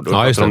självmord. Och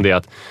pratar om det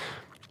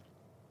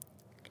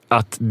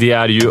att det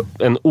är ju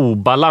en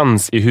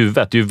obalans i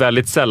huvudet. Det är ju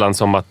väldigt sällan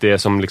som att det är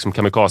som liksom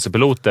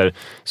kamikazepiloter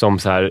som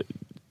så här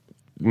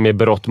med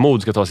berått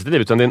mod ska ta sitt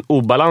liv, utan det är en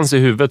obalans i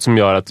huvudet som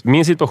gör att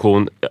min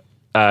situation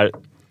är,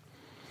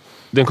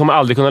 den kommer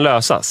aldrig kunna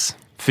lösas.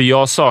 För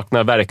jag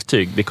saknar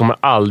verktyg. Det kommer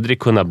aldrig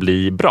kunna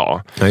bli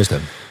bra. Ja, just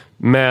det.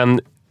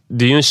 Men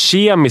det är ju en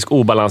kemisk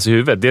obalans i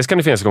huvudet. Dels kan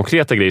det finnas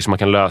konkreta grejer som man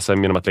kan lösa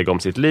genom att lägga om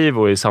sitt liv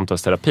och i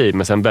samtalsterapi.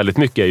 Men sen väldigt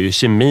mycket är ju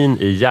kemin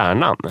i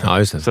hjärnan. Ja,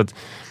 just det. Så att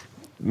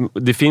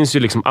det finns ju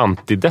liksom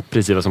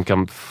antidepressiva som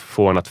kan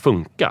få en att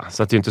funka.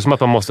 Så att det är inte som att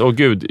man måste,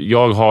 gud,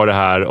 jag har det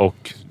här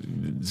och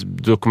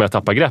då kommer jag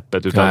tappa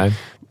greppet. Utan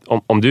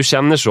om du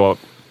känner så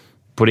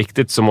på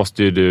riktigt, så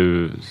måste ju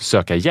du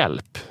söka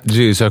hjälp.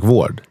 Du söker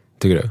vård,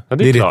 tycker du? Ja,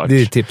 det är klart.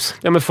 Det är tips.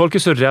 Ja, men folk är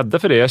så rädda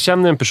för det. Jag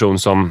känner en person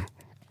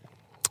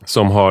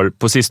som har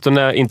på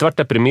sistone inte varit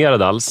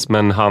deprimerad alls,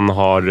 men han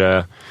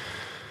har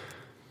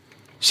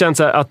känt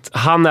så här att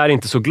han är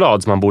inte så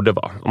glad som han borde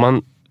vara. Om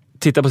man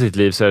tittar på sitt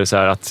liv så är det så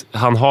här att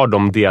han har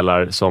de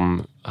delar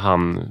som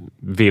han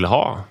vill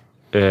ha.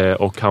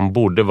 Och han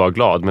borde vara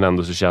glad, men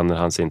ändå så känner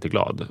han sig inte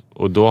glad.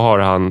 Och då har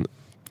han,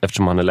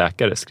 eftersom han är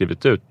läkare,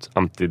 skrivit ut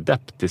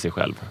antidepp till sig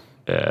själv.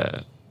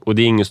 Och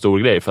det är ingen stor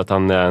grej, för att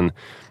han är en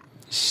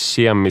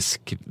kemiskt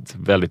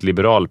väldigt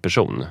liberal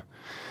person.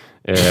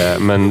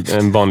 Men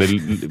en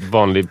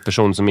vanlig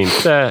person som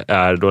inte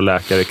är då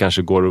läkare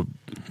kanske går och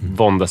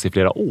våndas i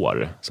flera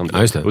år. Som det.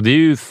 Ja, just det. Och det är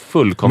ju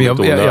fullkomligt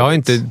onödigt. Jag har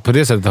inte, på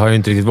det sättet har jag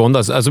inte riktigt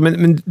våndats. Alltså,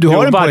 men du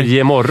har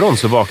varje morgon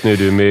så vaknar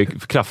du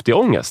med kraftig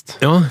ångest.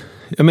 Ja,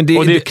 men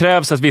det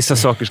krävs att vissa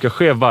saker ska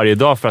ske varje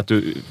dag för att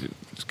du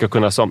ska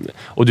kunna somna.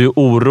 Och du är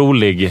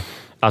orolig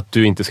att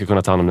du inte ska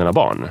kunna ta hand om dina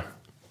barn.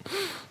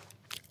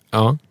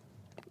 Ja.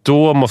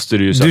 Då måste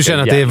du ju Du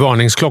känner att det är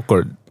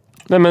varningsklockor?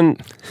 Nej, men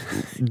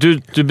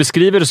du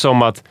beskriver det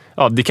som att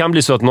det kan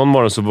bli så att någon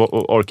morgon så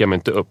orkar man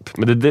inte upp.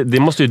 Men det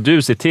måste ju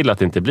du se till att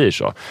det inte blir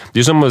så. Det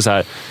är som att så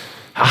här,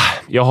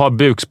 jag har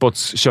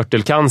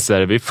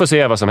bukspottkörtelcancer, vi får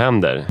se vad som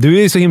händer.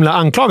 Du är så himla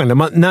anklagande.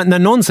 När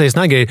någon säger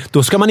såna här grejer,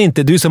 då ska man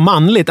inte, du är så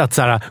manligt att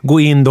så här, gå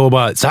in då och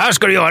bara, så här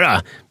ska du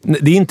göra.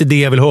 Det är inte det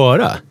jag vill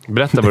höra.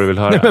 Berätta vad du vill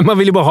höra. Nej, men man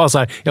vill ju bara ha så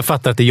här, jag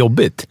fattar att det är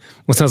jobbigt.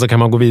 Och sen så kan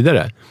man gå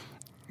vidare.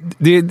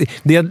 Det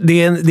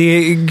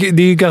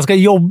är ju ganska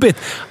jobbigt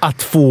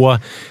att få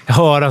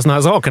höra såna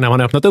här saker när man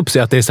har öppnat upp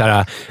sig. Att det är så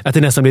här, att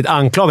det nästan blir ett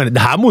anklagande. Det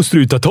här måste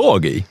du ta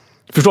tag i.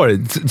 Förstår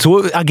du?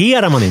 Så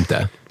agerar man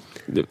inte.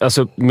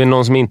 Alltså, med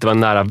någon som inte var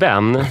nära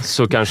vän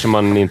så kanske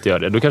man inte gör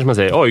det. Då kanske man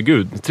säger, oj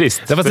gud,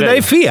 trist. Ja, fast det där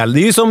är fel.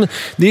 Det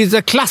är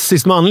så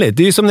klassiskt manligt.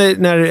 Det är ju som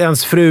när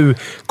ens fru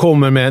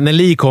när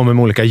Li kommer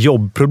med olika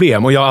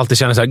jobbproblem och jag alltid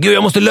känner så här, gud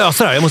jag måste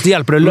lösa det här. Jag måste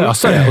hjälpa dig att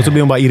lösa det. Och så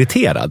blir hon bara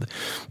irriterad.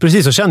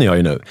 Precis så känner jag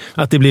ju nu.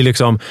 Att det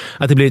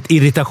blir ett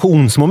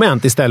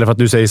irritationsmoment istället för att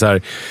du säger så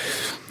här,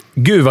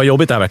 gud vad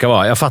jobbigt det här verkar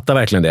vara. Jag fattar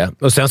verkligen det.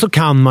 Och sen så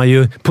kan man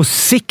ju på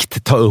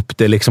sikt ta upp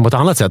det liksom på ett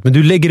annat sätt. Men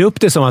du lägger upp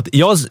det som att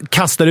jag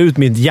kastar ut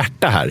mitt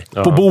hjärta här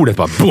på bordet.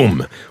 Bara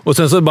boom! Och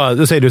sen så bara,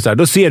 då säger du så här,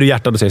 då ser du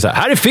hjärtat och säger så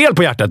här är fel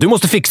på hjärtat, du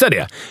måste fixa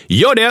det.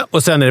 Gör det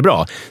och sen är det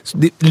bra.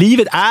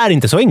 Livet är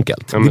inte så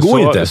enkelt. Ja, det går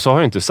ju inte. Så har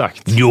jag inte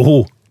sagt.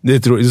 Jo,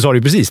 du sa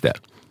ju precis det.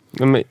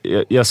 Ja, men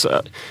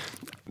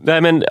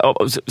nej, men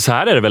så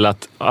här är det väl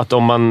att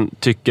om man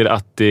tycker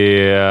att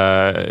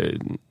det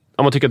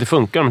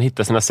funkar, om man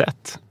hittar sina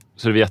sätt,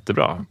 så är det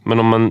jättebra. Men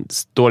om man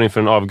står inför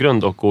en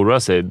avgrund och oroar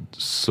sig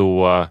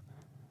så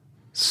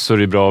är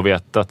det bra att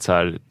veta att så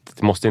här,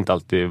 det måste inte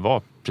alltid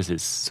vara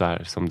precis så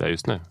här som det är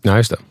just nu. Ja,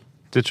 just det.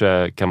 Det tror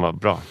jag kan vara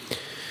bra.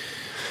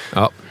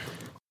 Ja.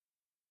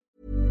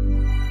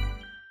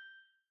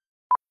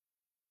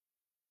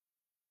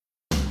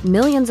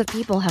 Millions of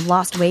people have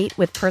lost weight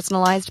with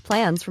personalized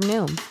plans from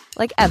Noom.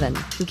 Like Evan,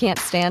 who can't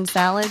stand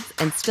salads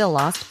and still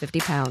lost 50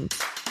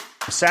 pounds.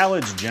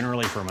 Salads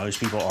generally for most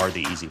people are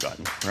the easy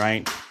button,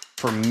 right?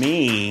 For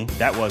me,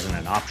 that wasn't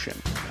an option.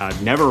 I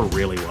never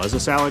really was a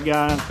salad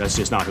guy. That's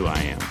just not who I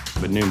am.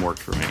 But Noom worked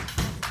for me.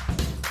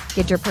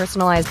 Get your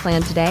personalized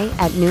plan today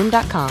at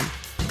Noom.com.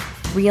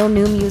 Real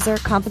Noom user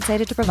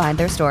compensated to provide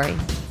their story.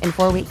 In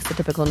 4 weeks, the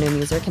typical Noom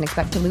user can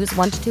expect to lose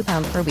 1 to 2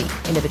 pounds per week.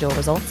 Individual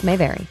results may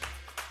vary.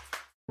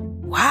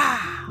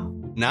 Wow.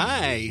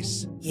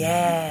 Nice.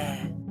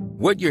 Yeah.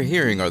 What you're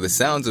hearing are the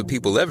sounds of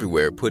people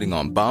everywhere putting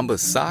on Bombas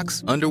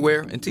socks,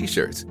 underwear, and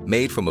T-shirts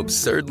made from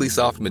absurdly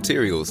soft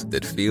materials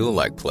that feel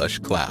like plush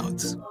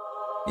clouds.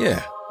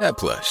 Yeah, that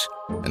plush.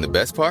 And the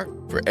best part?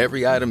 For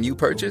every item you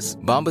purchase,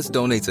 Bombas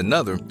donates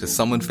another to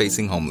someone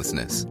facing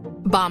homelessness.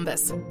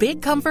 Bombas.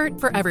 Big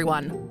comfort for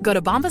everyone. Go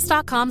to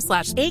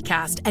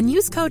bombas.com/ACAST and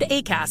use code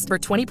ACAST for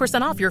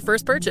 20% off your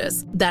first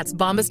purchase. That's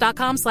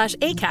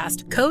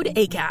bombas.com/ACAST. Code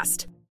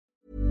ACAST.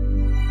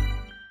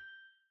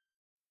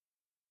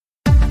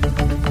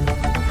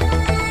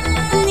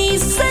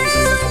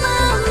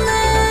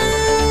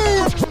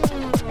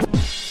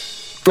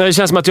 Det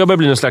känns som att jag börjar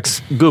bli någon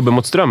slags gubbe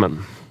mot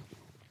strömmen.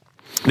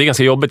 Det är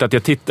ganska jobbigt att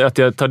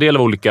jag tar del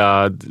av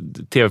olika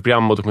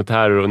tv-program och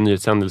dokumentärer och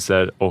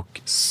nyhetshändelser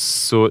och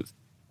så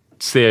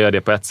ser jag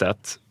det på ett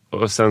sätt.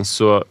 Och sen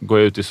så går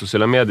jag ut i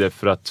sociala medier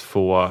för att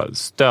få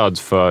stöd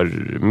för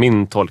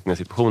min tolkning av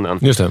situationen.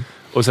 Just det.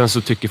 Och sen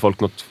så tycker folk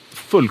något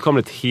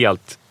fullkomligt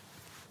helt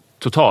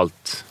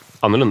totalt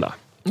annorlunda.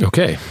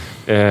 Okej.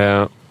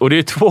 Och det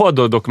är 2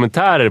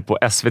 dokumentärer på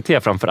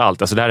SVT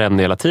framförallt. Alltså det här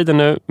händer hela tiden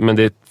nu. Men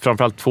det är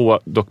framförallt 2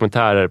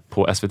 dokumentärer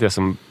på SVT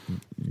som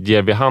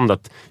ger vid hand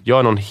att jag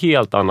är någon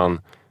helt annan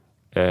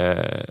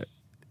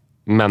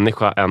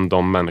människa än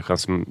de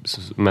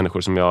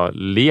människor som jag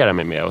lerar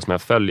mig med och som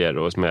jag följer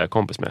och som jag är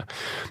kompis med.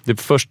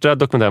 Det första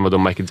dokumentären var då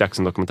Michael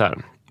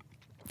Jackson-dokumentären.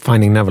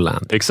 Finding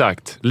Neverland.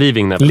 Exakt.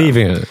 Leaving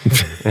Neverland.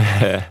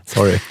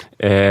 Sorry.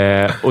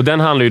 Och den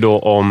handlar ju då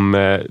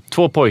om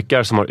 2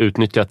 pojkar som har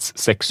utnyttjats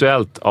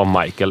sexuellt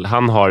av Michael.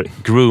 Han har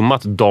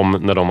groomat dem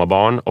när de var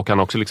barn och han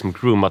har också liksom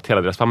groomat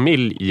hela deras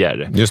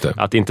familjer. Just det.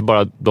 Att inte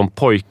bara de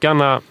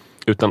pojkarna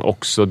utan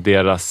också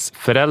deras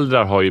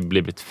föräldrar har ju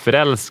blivit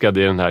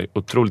förälskade i den här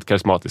otroligt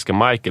karismatiska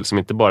Michael som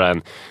inte bara är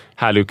en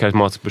härlig och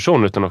karismatisk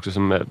person utan också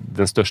som är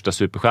den största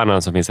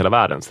superstjärnan som finns i hela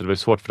världen. Så det var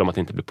svårt för dem att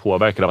inte bli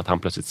påverkade av att han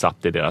plötsligt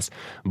satt i deras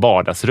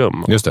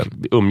vardagsrum och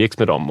umgicks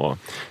med dem och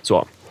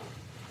så.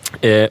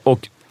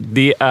 Och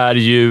det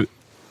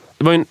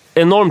var en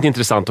enormt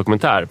intressant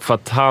dokumentär för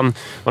att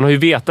man har ju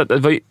vetat, det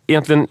var ju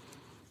egentligen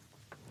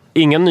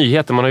inga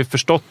nyheter, man har ju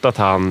förstått att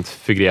han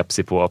förgrep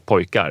sig på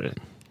pojkar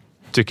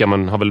tycker jag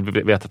man har väl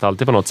vetat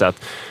alltid på något sätt.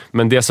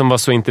 Men det som var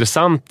så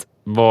intressant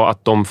var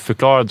att de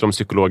förklarade de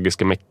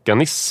psykologiska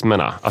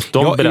mekanismerna. Att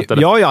de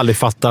berättade... Jag har ju aldrig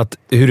fattat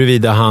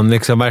huruvida han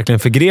liksom verkligen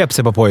förgrep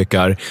sig på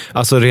pojkar.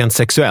 Alltså rent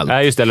sexuellt.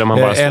 Nej, just det. Eller om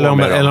man bara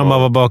eller om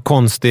man var bara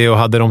konstig och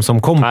hade dem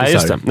som kompisar. Nej,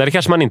 just det. Nej, det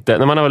kanske man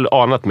inte... Man har väl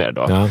anat mer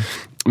då. Ja.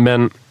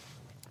 Men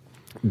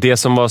det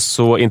som var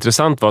så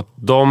intressant var att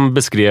de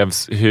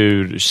beskrevs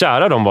hur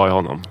kära de var i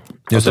honom.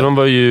 Alltså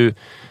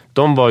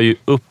de var ju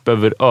upp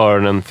över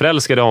öronen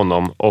förälskade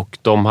honom och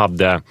de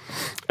hade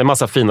en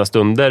massa fina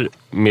stunder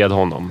med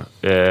honom.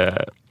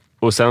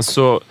 Och sen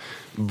så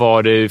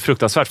var det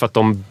fruktansvärt för att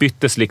de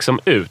byttes liksom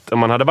ut. Om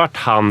man hade varit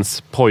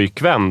hans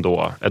pojkvän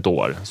då ett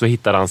år så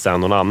hittade han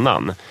sen någon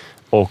annan.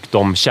 Och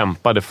de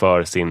kämpade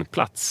för sin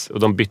plats. Och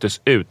de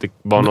byttes ut. Det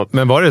var något...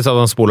 Men var det så att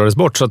de spolades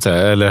bort så att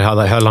säga?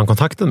 Eller höll han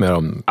kontakten med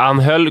dem? Han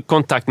höll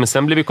kontakt, men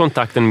sen blev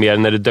kontakten mer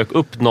när det dök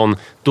upp någon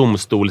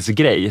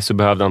domstolsgrej så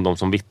behövde han dem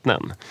som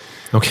vittnen.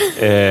 Okay.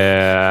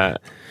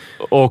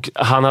 Och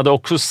han hade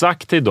också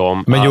sagt till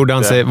dem... Men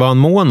var han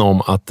mån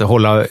om att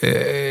hålla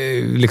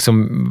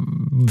liksom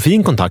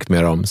fin kontakt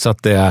med dem? Så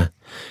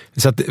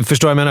att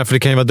förstår jag menar, för det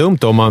kan ju vara dumt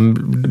om man...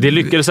 Det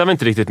lyckades jag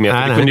inte riktigt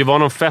med. Det kunde ju vara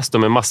någon fest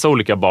med massa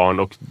olika barn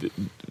och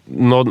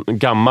någon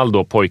gammal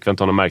då pojkvän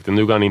honom märkte,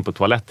 nu går han in på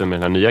toaletten med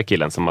den här nya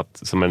killen som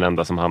är den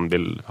enda som han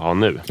vill ha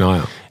nu. Ja.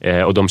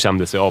 Och de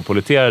kände sig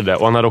avpoliterade.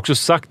 Och han hade också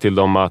sagt till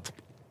dem att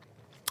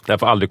jag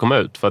får aldrig komma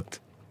ut för att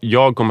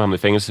jag kommer hamna i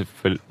fängelse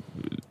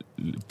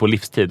på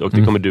livstid och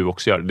det kommer du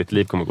också göra. Ditt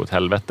liv kommer gå åt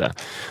helvete.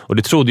 Och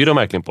det trodde ju de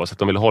verkligen på så att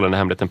de ville hålla den här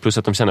hemligheten. Plus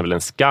att de kände väl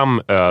en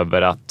skam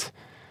över att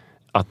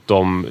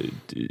de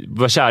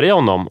var kära i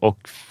honom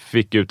och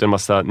fick ut en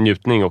massa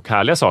njutning och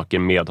härliga saker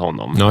med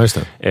honom. Ja,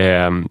 just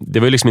det. Det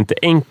var ju liksom inte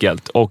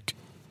enkelt. Och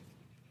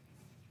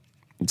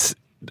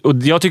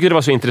jag tycker det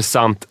var så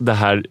intressant det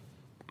här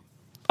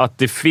att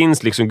det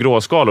finns liksom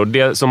gråskalor.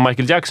 Det som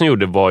Michael Jackson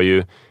gjorde var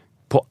ju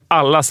på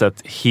alla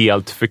sätt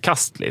helt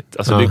förkastligt.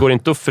 Alltså det går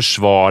inte att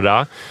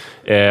försvara.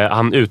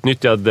 Han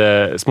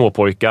utnyttjade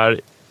småpojkar.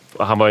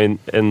 Han var i en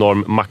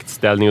enorm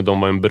maktställning och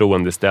de var i en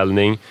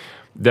beroendeställning.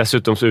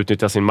 Dessutom så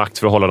utnyttjar sin makt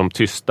för att hålla dem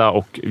tysta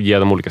och ge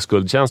dem olika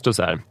skuldtjänster och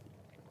så här.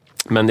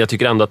 Men jag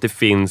tycker ändå att det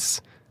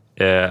finns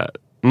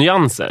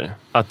nyanser.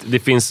 Att det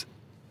finns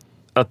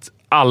att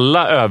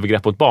alla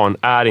övergrepp mot barn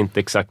är inte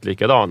exakt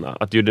likadana.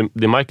 Att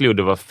det Michael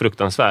gjorde var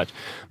fruktansvärt.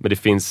 Men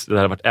det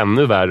hade varit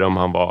ännu värre om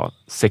han var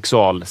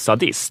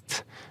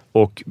sexualsadist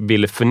och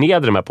ville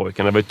förnedra de här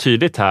pojkarna. Det var ju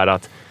tydligt här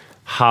att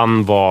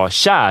han var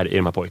kär i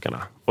de här pojkarna.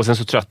 Och sen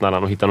så tröttnade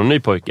han och hittade någon ny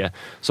pojke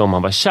som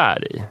han var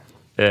kär i.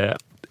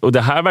 Och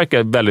det här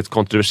verkar väldigt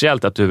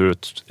kontroversiellt att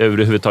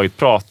överhuvudtaget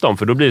prata om.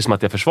 För då blir det som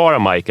att jag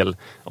försvarar Michael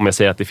om jag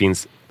säger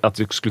att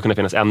det skulle kunna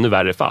finnas ännu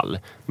värre fall.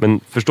 Men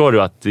förstår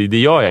du att det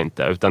gör jag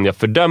inte, utan jag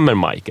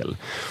fördömer Michael.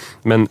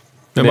 Men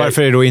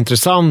varför är det då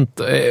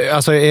intressant?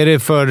 Alltså är det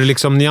för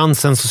liksom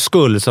nyansens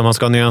skull som man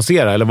ska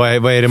nyansera? Eller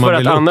vad är det man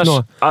vill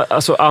uppnå?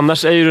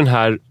 Annars är ju den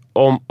här...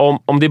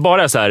 Om det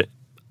bara är så här...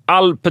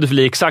 All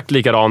pedofili är exakt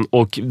likadan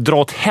och dra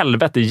åt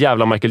helvete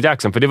jävla Michael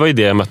Jackson. För det var ju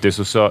det jag mötte i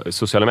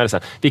sociala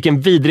medier.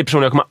 Vilken vidrig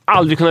person, jag kommer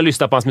aldrig kunna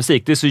lyssna på hans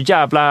musik. Det är så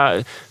jävla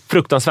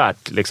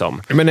fruktansvärt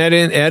liksom. Men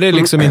är det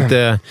liksom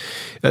inte...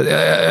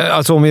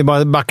 Alltså om vi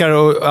bara backar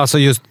och alltså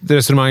just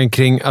resonemangen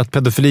kring att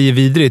pedofili är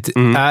vidrigt.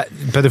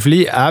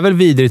 Pedofili är väl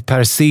vidrigt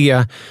per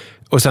se.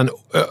 Och sen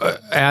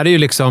är det ju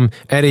liksom...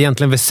 Är det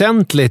egentligen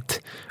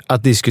väsentligt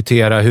att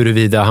diskutera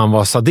huruvida han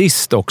var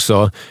sadist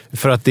också,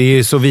 för att det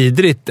är så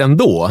vidrigt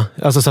ändå.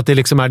 Alltså så att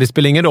det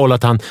spelar ingen roll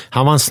att han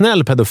var en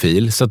snäll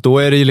pedofil, så att då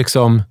är det ju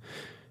liksom...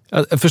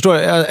 Jag förstår,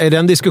 är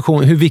den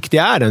diskussion, hur viktig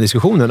är den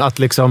diskussionen? Att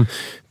liksom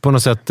på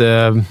något sätt...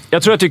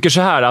 Jag tycker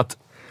så här att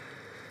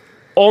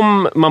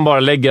om man bara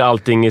lägger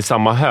allting i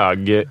samma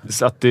hög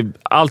så att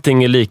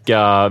allting är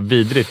lika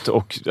vidrigt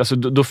och alltså,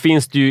 då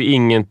finns det ju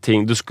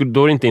ingenting,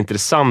 då är det inte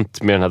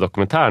intressant med den här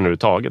dokumentären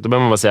överhuvudtaget. Då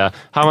behöver man bara säga,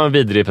 han var en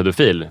vidrig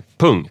pedofil.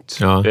 Punkt.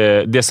 Ja.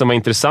 Det som var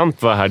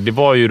intressant var här, det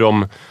var ju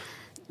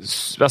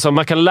alltså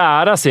man kan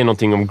lära sig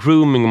någonting om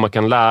grooming och man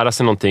kan lära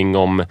sig någonting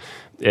om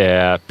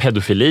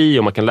pedofili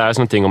och man kan lära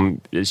sig någonting om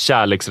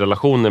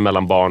kärleksrelationer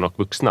mellan barn och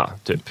vuxna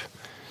typ.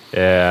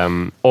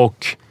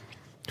 Och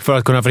för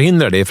att kunna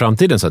förhindra det i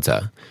framtiden så att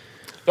säga.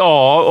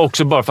 Ja,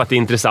 också bara för att det är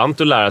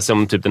intressant att lära sig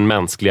om typ den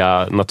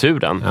mänskliga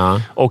naturen.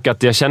 Ja. Och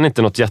att jag känner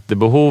inte något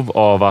jättebehov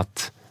av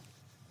att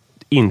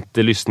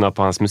inte lyssna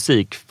på hans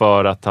musik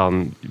för att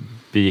han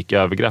begick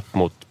övergrepp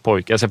mot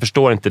pojkar. Alltså jag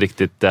förstår inte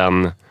riktigt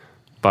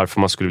varför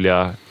man skulle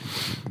vilja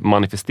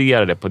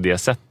manifestera det på det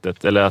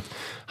sättet. Eller att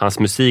hans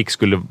musik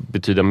skulle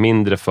betyda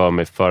mindre för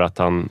mig för att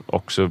han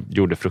också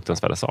gjorde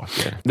fruktansvärda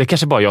saker. Det är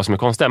kanske bara jag som är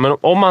konstig. Men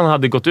om han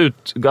hade gått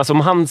ut... Alltså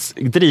om hans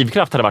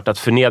drivkraft hade varit att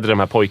förnedra de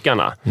här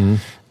pojkarna.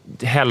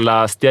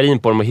 Hälla stearin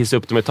på dem och hissa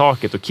upp dem i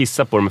taket och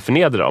kissa på dem och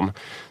förnedra dem.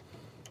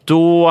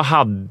 Då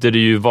hade det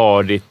ju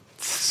varit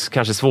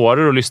kanske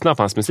svårare att lyssna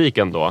på hans musik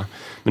ändå.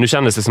 Men nu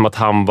kändes det som att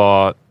han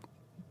var...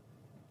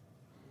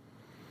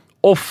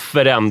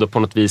 offer ändå på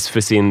något vis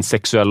för sin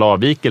sexuella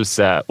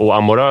avvikelse och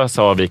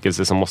amorösa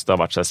avvikelse som måste ha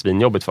varit så här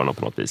svinjobbigt för honom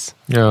på något vis.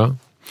 Ja.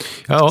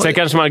 Ja, sen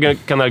kanske man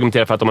kan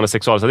argumentera för att om man är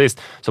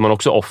sexualsadist så är man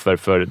också offer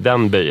för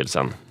den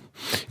böjelsen.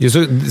 Jo,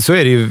 så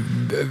är det ju.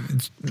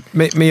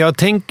 Men jag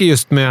tänker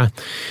just med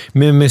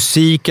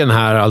musiken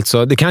här,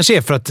 alltså. Det kanske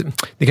är för att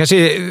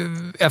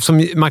eftersom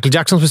Michael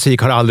Jacksons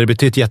musik har aldrig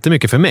betytt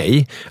jättemycket för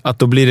mig, att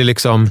då blir det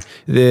liksom...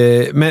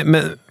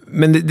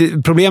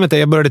 Men problemet är,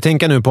 jag började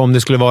tänka nu på om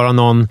det skulle vara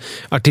någon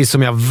artist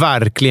som jag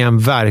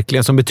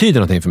verkligen som betyder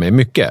någonting för mig,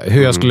 mycket.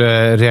 Hur jag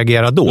skulle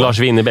reagera då. Lars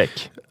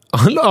Winnerbäck.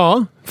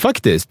 Ja,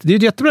 faktiskt. Det är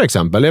ett jättebra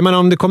exempel. Jag menar,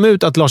 om det kom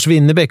ut att Lars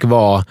Winnerbäck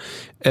var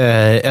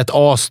ett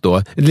as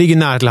då. Det ligger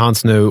nära till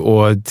hans nu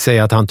och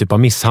säga att han typ har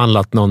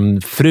misshandlat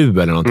någon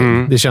fru eller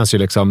någonting. Det känns ju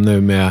liksom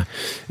nu med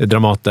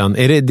Dramaten.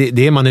 Är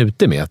det är man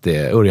ute med att det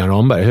är Örjan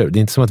Ramberg, hur? Det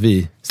är inte som att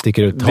vi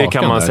sticker ut hakan. Det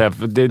kan man där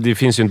säga. Det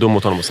finns ju en dom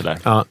mot honom och sådär.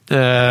 Ja,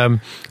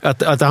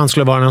 att han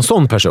skulle vara en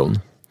sån person.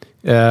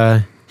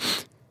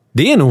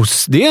 Det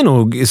är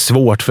nog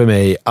svårt för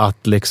mig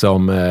att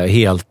liksom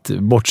helt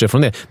bortse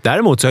från det.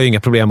 Däremot så har jag inga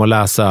problem att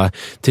läsa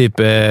typ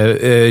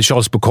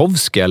Charles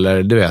Bukowski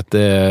eller du vet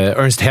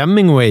Ernest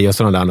Hemingway och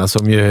sådana där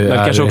som ju men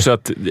är kanske också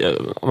att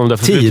om det har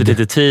förflutit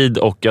lite tid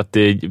och att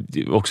det är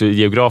också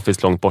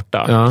geografiskt långt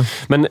borta. Ja.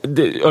 Men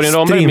Örjan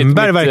Ramberg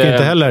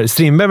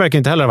Strindberg verkar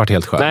inte heller ha varit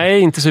helt skön. Nej,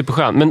 inte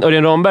superskön. Men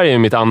Örjan Ramberg är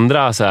mitt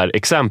andra så här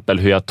exempel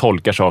hur jag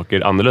tolkar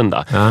saker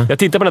annorlunda. Ja. Jag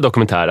tittar på den här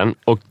dokumentären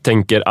och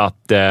tänker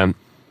att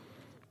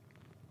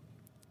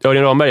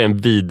Örjan Ramberg är en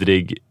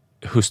vidrig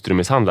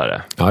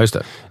hustrumisshandlare. Ja, just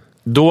det.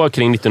 Då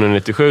kring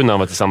 1997 när han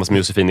var tillsammans med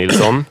Josefin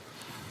Nilsson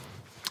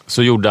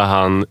så gjorde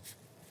han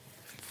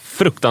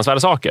fruktansvärda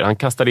saker. Han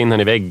kastade in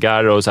henne i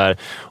väggar och så här.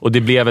 Och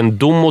det blev en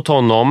dom mot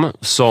honom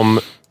som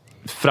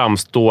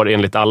framstår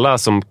enligt alla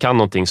som kan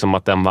någonting som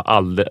att den var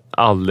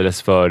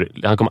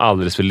han kom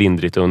alldeles för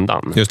lindrigt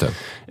undan. Just det.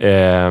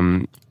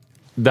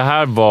 Det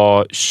här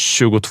var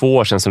 22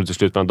 år sedan som det tog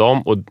slut med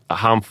dem och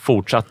han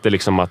fortsatte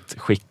liksom att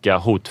skicka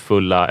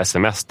hotfulla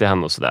sms till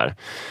henne och sådär.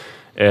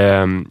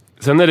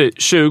 Sen är det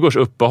 20 års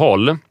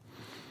uppehåll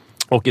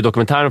och i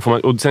dokumentären får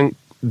man, och sen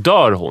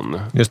dör hon.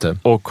 Just det.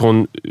 Och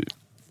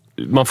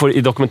man får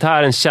i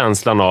dokumentären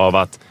känslan av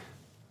att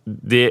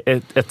det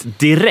är ett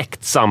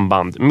direkt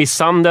samband.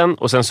 Misshandeln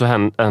och sen så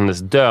hennes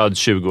död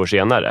 20 år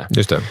senare.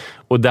 Just det.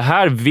 Och det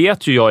här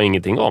vet ju jag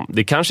ingenting om.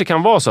 Det kanske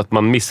kan vara så att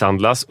man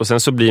misshandlas och sen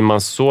så blir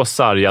man så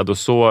sargad och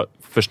så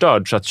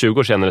förstörd så att 20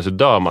 år senare så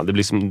dör man. Det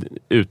blir som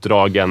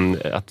utdragen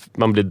att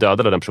man blir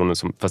dödad av den personen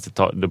fast det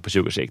tar det på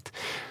 20 års sikt.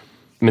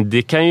 Men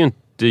det kan ju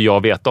inte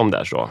jag veta om det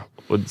är så.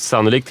 Och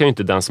sannolikt kan ju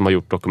inte den som har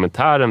gjort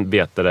dokumentären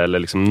veta det eller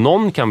liksom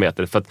någon kan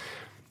veta det för att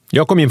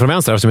jag kom in från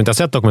vänster som inte har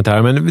sett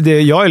dokumentären,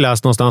 men jag har ju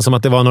läst någonstans om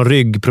att det var någon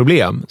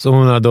ryggproblem som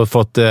hon hade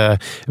fått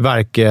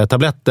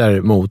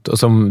värktabletter mot och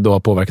som då har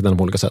påverkat den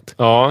på olika sätt.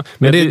 Ja,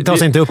 men det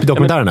tas inte upp i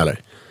dokumentären eller?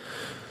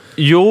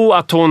 Jo,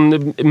 att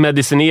hon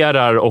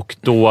medicinerar och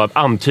då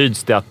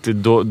antyds det att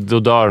då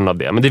dör hon av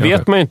det. Men det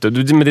vet man ju inte.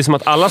 Men det är som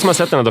att alla som har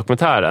sett den här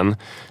dokumentären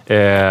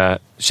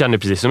känner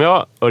precis som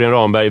jag, Örjan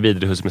Ramberg,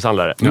 vidrig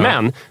hustrumisshandlare. Ja.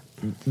 Men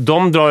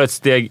de drar ett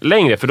steg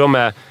längre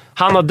för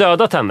han har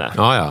dödat henne.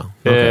 Ja.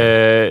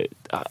 Okay.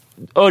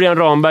 Örjan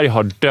Ramberg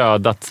har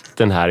dödat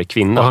den här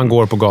kvinnan. Och han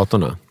går på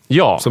gatorna.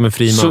 Ja, som en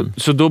fri man.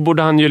 Så då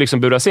borde han ju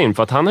liksom buras in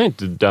för att han har ju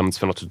inte dömts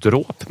för något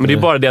dråp. Men det är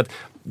bara det att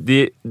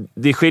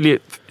det skiljer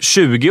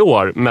 20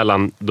 år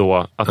mellan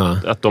då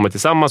att de är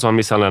tillsammans och han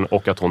misshandlar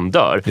och att hon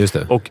dör. Just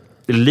det. Och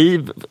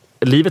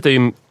livet är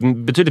ju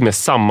betydligt mer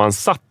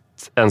sammansatt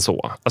än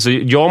så. Alltså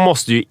jag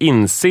måste ju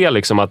inse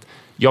liksom att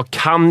jag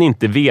kan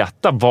inte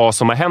veta vad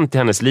som har hänt i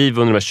hennes liv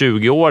under de här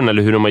 20 åren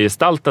eller hur de har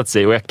gestaltat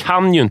sig. Och jag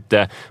kan ju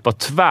inte vara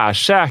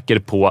tvärsäker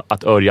på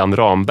att Örjan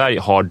Ramberg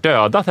har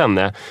dödat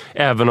henne.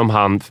 Även om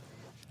han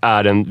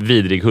är en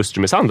vidrig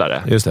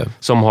hustrumisshandlare. Just det.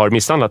 Som har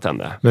misshandlat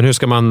henne. Men hur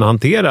ska man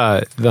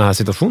hantera den här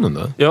situationen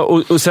då? Ja,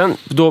 och sen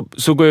då,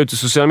 så går jag ut i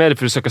sociala medier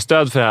för att söka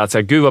stöd för det här. Att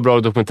säga, gud vad bra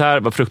dokumentär,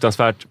 vad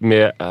fruktansvärt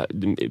med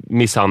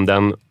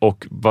misshandeln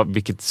och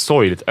vilket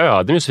sorgligt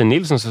öde. Josefin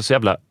Nilsson så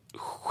jävla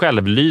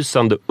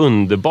självlysande,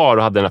 underbar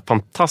och hade den här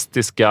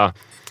fantastiska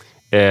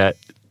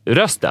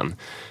rösten.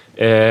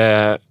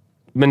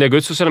 Men jag går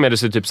ut i sociala medier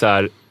så är det typ så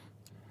här: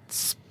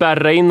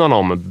 spärra in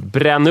honom,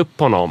 bränn upp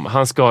honom.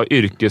 Han ska ha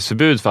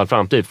yrkesförbud för all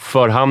framtid.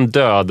 För han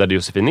dödade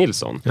Josefin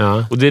Nilsson.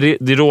 Ja. Och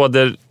det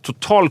råder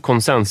total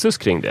konsensus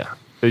kring det.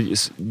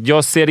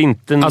 Jag ser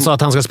inte... Alltså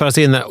att han ska spärras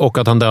in och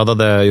att han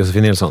dödade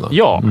Josefin Nilsson då?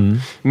 Ja,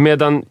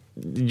 medan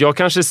jag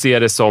kanske ser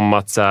det som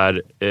att så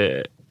här,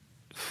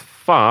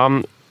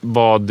 fan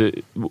vad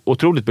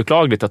otroligt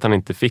beklagligt att han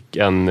inte fick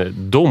en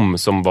dom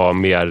som var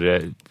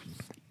mer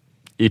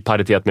i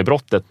paritet med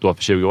brottet då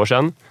för 20 år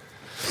sedan.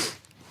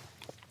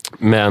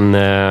 Men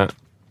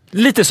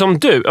lite som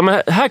du. Ja,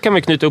 men här kan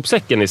vi knyta upp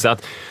säcken i så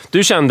att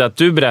du kände att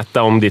du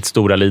berättade om ditt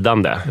stora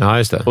lidande. Ja,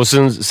 just det. Och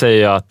sen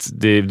säger jag att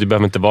det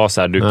behöver inte vara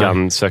så här. Du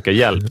kan söka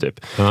hjälp typ.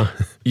 Ja.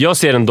 Jag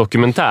ser en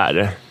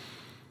dokumentär.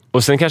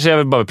 Och sen kanske jag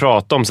vill bara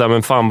prata om så här,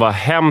 men fan vad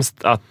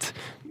hemskt att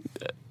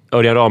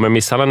Örjan Ramberg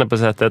misshandlade på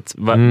sättet.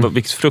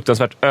 Vilket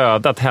fruktansvärt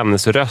öde att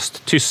hennes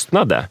röst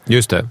tystnade.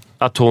 Just det.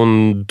 att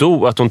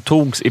hon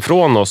togs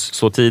ifrån oss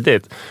så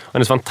tidigt. Och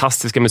hennes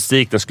fantastiska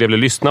musik, den skulle jag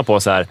vilja lyssna på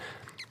så här.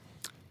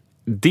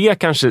 Det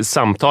kanske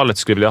samtalet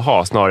skulle vilja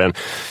ha snarare än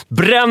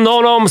bränna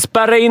honom,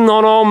 spärra in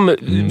honom,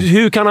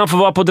 hur kan han få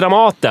vara på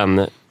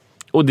Dramaten?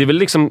 Och det är väl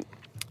liksom,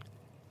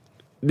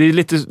 det är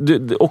lite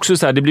också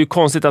så här, det blir ju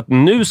konstigt att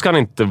nu ska han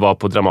inte vara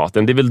på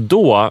Dramaten. Det är väl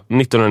då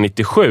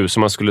 1997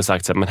 som man skulle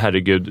sagt så här, men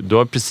herregud, du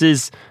har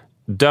precis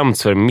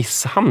dömts för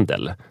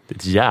misshandel. Det är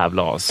ett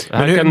jävla as.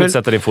 Här kan du inte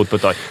sätta din fot på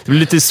ett tag. Det blir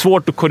lite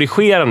svårt att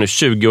korrigera nu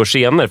 20 år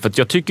senare, för att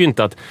jag tycker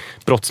inte att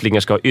brottslingar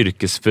ska ha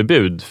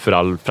yrkesförbud för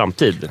all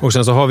framtid. Och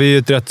sen så har vi ju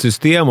ett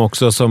rättssystem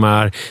också som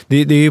är...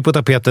 Det är ju på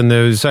tapeten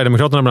nu.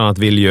 Sverigedemokraterna bland annat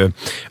vill ju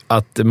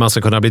att man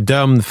ska kunna bli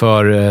dömd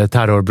för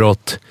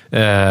terrorbrott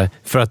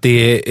för att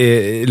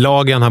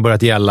lagen har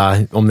börjat gälla,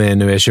 om det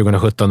nu är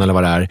 2017 eller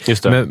vad det är.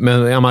 Just det.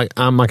 Men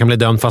man kan bli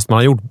dömd fast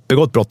man har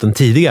begått brotten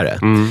tidigare.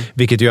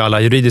 Vilket ju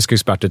alla juridiska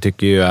experter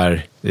tycker ju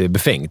är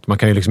befängt. Man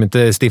kan ju liksom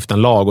inte stifta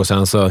en lag och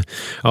sen så,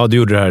 ja, du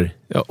gjorde det här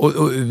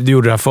och du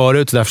gjorde det här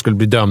förut, så därför skulle du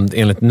bli dömd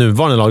enligt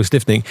nuvarande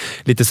lagstiftning.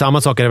 Lite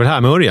samma sak är det väl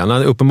här med Örjan.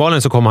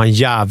 Uppenbarligen så kom han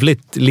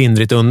jävligt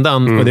lindrigt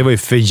undan och det var ju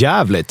för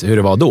jävligt hur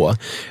det var då.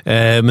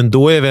 Men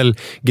då är väl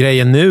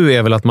grejen nu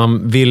är väl att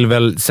man vill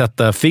väl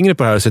sätta fingret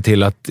på det här och se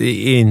till att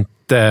inte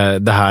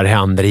det här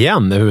händer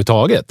igen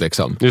överhuvudtaget.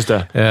 Liksom. Just det.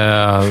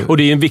 Och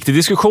det är en viktig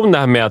diskussion det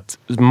här med att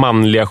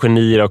manliga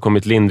genier har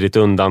kommit lindrigt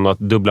undan och att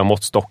dubbla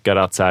måttstockar,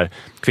 att så här,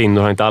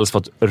 kvinnor har inte alls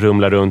fått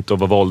rumla runt och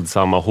vara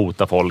våldsamma och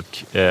hota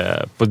folk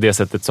på det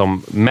sättet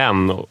som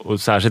män, och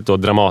särskilt då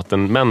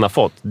Dramaten-män har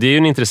fått. Det är ju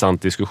en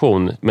intressant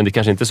diskussion, men det är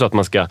kanske inte så att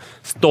man ska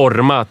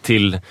storma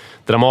till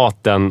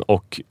Dramaten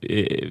och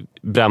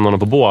bränna honom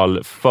på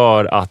bål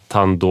för att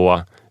han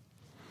då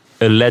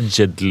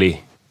allegedly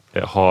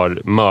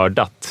har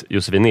mördat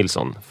Josefin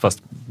Nilsson,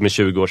 fast med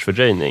 20 års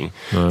fördröjning.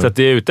 Så att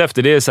det är ute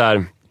efter, det är så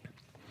här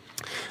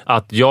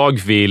att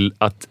jag vill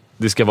att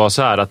det ska vara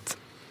så här att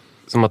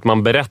som att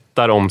man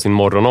berättar om sin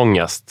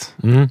morgonångest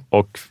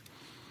och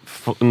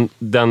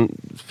den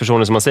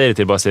personen som man säger det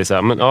till bara säger så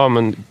här,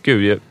 men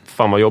gud,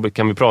 fan vad jobbigt,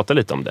 kan vi prata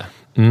lite om det?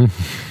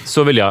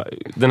 Så vill jag,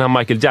 den här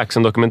Michael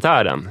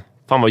Jackson-dokumentären,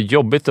 fan vad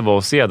jobbigt det var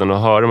att se den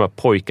och höra de här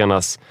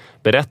pojkarnas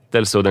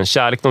berättelse och den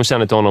kärlek de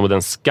kände till honom och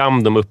den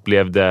skam de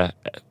upplevde.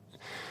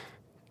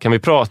 Kan vi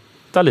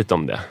prata lite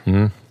om det?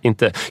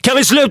 Inte. Kan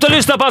vi sluta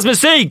lyssna på hans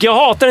musik? Jag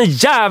hatar den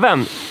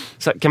jäveln!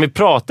 Så, kan vi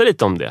prata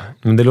lite om det?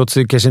 Men det låter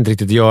sig kanske inte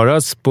riktigt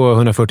göras på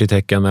 140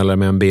 tecken eller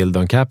med en bild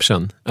och en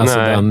caption. Alltså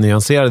den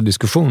nyanserade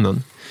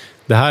diskussionen.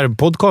 Det här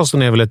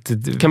podcasten är väl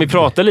ett... Kan vi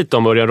prata lite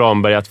om Örjan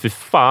Ramberg? Att för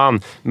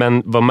fan,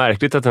 men vad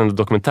märkligt att den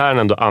dokumentären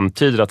ändå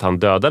antyder att han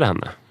dödade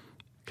henne.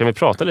 Kan vi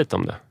prata lite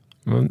om det?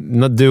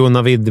 Du och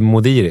Navid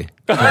Modiri.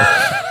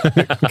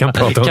 kan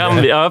prata om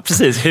det. Ja,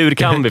 precis. Hur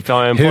kan vi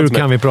prata om Hur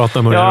kan vi prata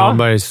om Örjan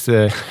Rambergs...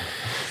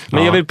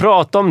 Men jag vill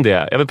prata om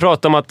det. Jag vill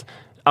prata om att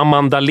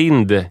Amanda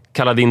Lind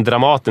kallade in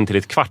Dramaten till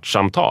ett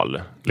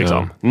kvartssamtal.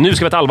 Liksom. Nu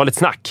ska vi ha ett allvarligt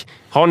snack.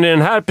 Har ni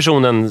den här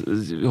personen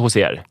hos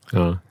er?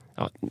 Ja.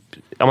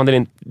 Amanda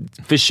Lind,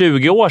 för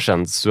 20 år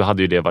sedan så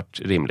hade ju det varit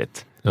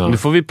rimligt. Nu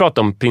får vi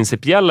prata om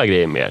principiella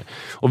grejer mer.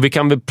 Och vi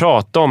kan väl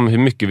prata om hur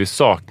mycket vi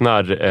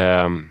saknar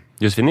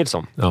Josefin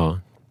Nilsson. Ja,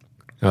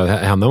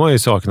 henne har man ju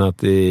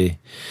saknat i...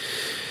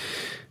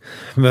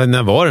 Men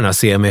när var den här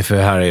Se mig för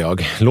här är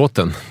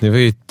jag-låten? Det är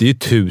ju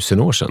 1000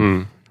 år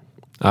sedan.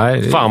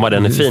 Nej, fan vad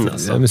den är fin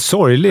alltså.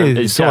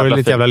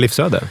 Sorgligt jävla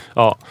livsöde.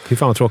 Ja. Fy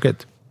fan vad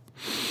tråkigt.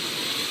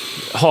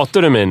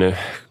 Hatar du mig nu?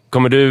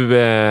 Kommer du...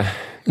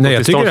 Nej,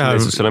 jag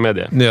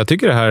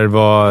tycker det här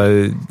var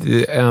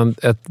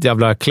ett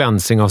jävla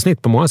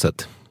cleansing-avsnitt på många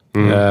sätt.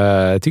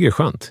 Jag tycker det är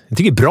skönt. Jag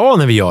tycker det är bra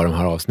när vi gör de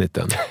här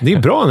avsnitten. Det är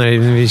bra när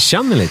vi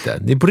känner lite.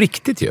 Det är på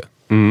riktigt ju.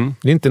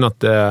 Det är inte något,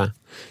 det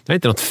är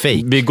inte något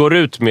fake. Vi går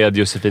ut med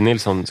Josefin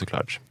Nilsson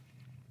såklart.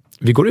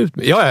 Vi går ut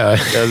med... Ja.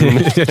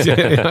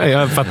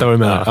 Jag fattar vad du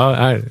menar. Ja,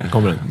 här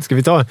kommer den. Ska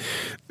vi ta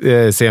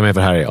Se mig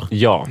för här är jag?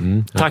 Ja.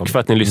 Tack för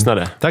att ni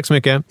lyssnade. Tack så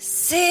mycket.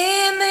 Se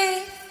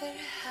mig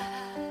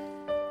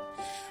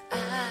för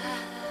här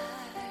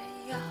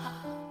är jag.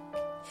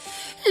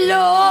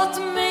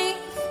 Låt mig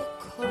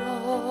få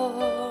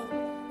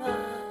komma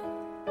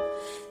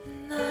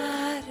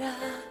nära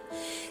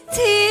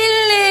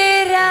till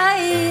era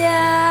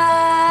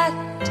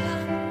hjärtan,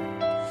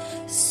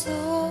 så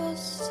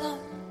som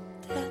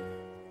den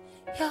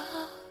jag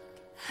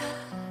är.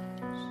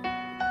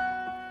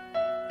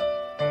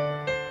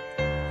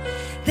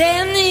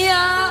 Den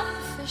jag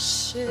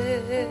försöker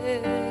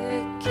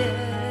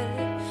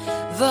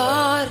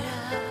vara.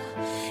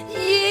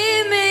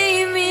 Ge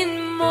mig min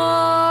morgondag,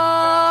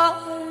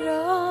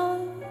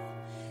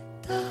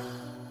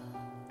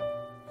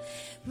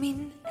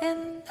 min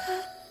enda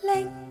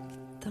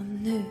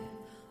längtan nu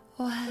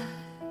och här.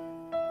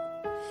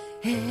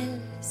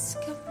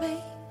 Älska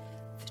mig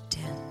för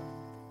den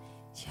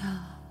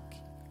jag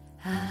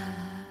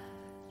är.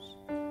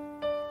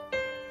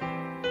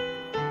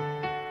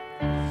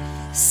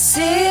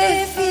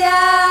 Se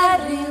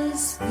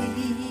fjärils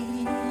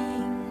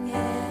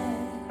vinge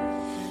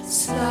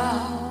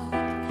slag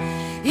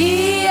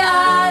i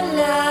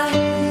alla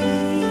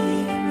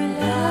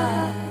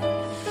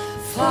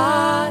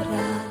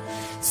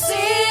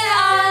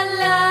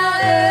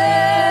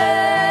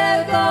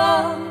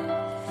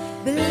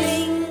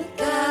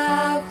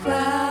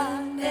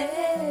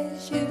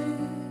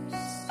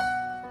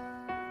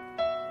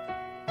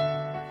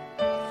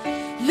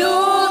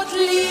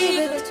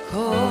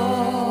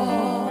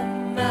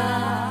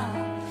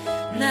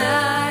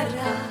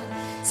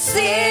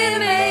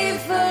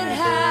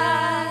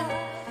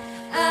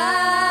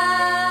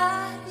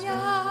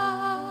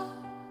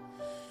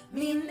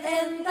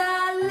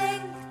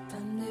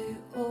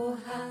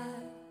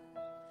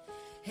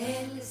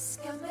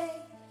älska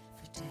mig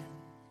för den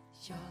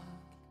jag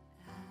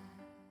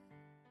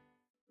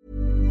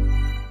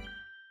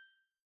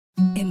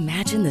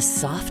Imagine the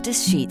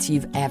softest sheets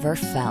you've ever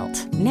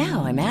felt.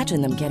 Now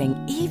imagine them getting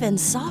even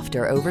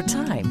softer over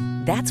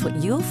time. That's what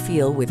you'll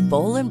feel with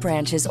Boll &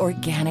 Branch's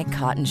organic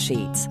cotton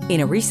sheets.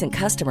 In a recent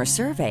customer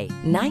survey,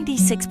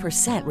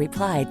 96%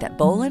 replied that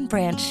Boll &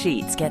 Branch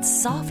sheets get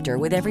softer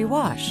with every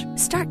wash.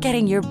 Start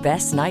getting your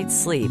best night's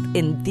sleep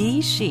in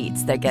these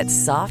sheets that get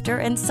softer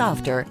and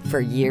softer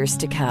for years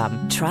to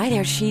come. Try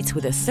their sheets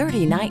with a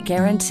 30-night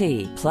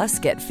guarantee. Plus,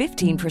 get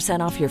 15%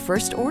 off your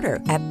first order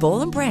at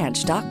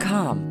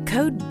bollandbranch.com.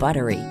 Code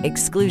BUTTERY.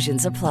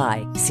 Exclusions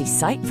apply. See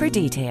site for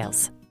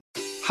details.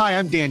 Hi,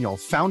 I'm Daniel,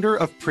 founder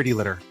of Pretty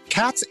Litter.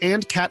 Cats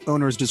and cat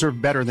owners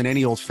deserve better than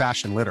any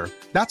old-fashioned litter.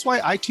 That's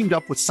why I teamed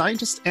up with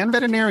scientists and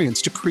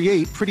veterinarians to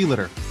create Pretty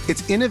Litter.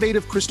 Its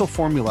innovative crystal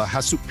formula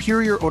has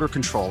superior odor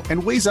control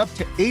and weighs up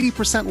to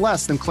 80%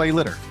 less than clay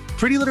litter.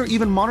 Pretty Litter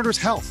even monitors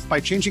health by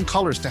changing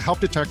colors to help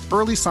detect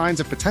early signs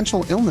of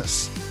potential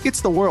illness.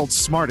 It's the world's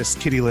smartest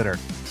kitty litter.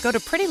 Go to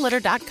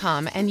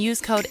prettylitter.com and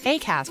use code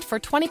ACAST for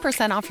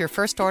 20% off your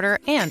first order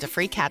and a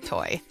free cat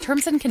toy.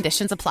 Terms and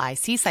conditions apply.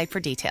 See site for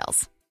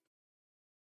details.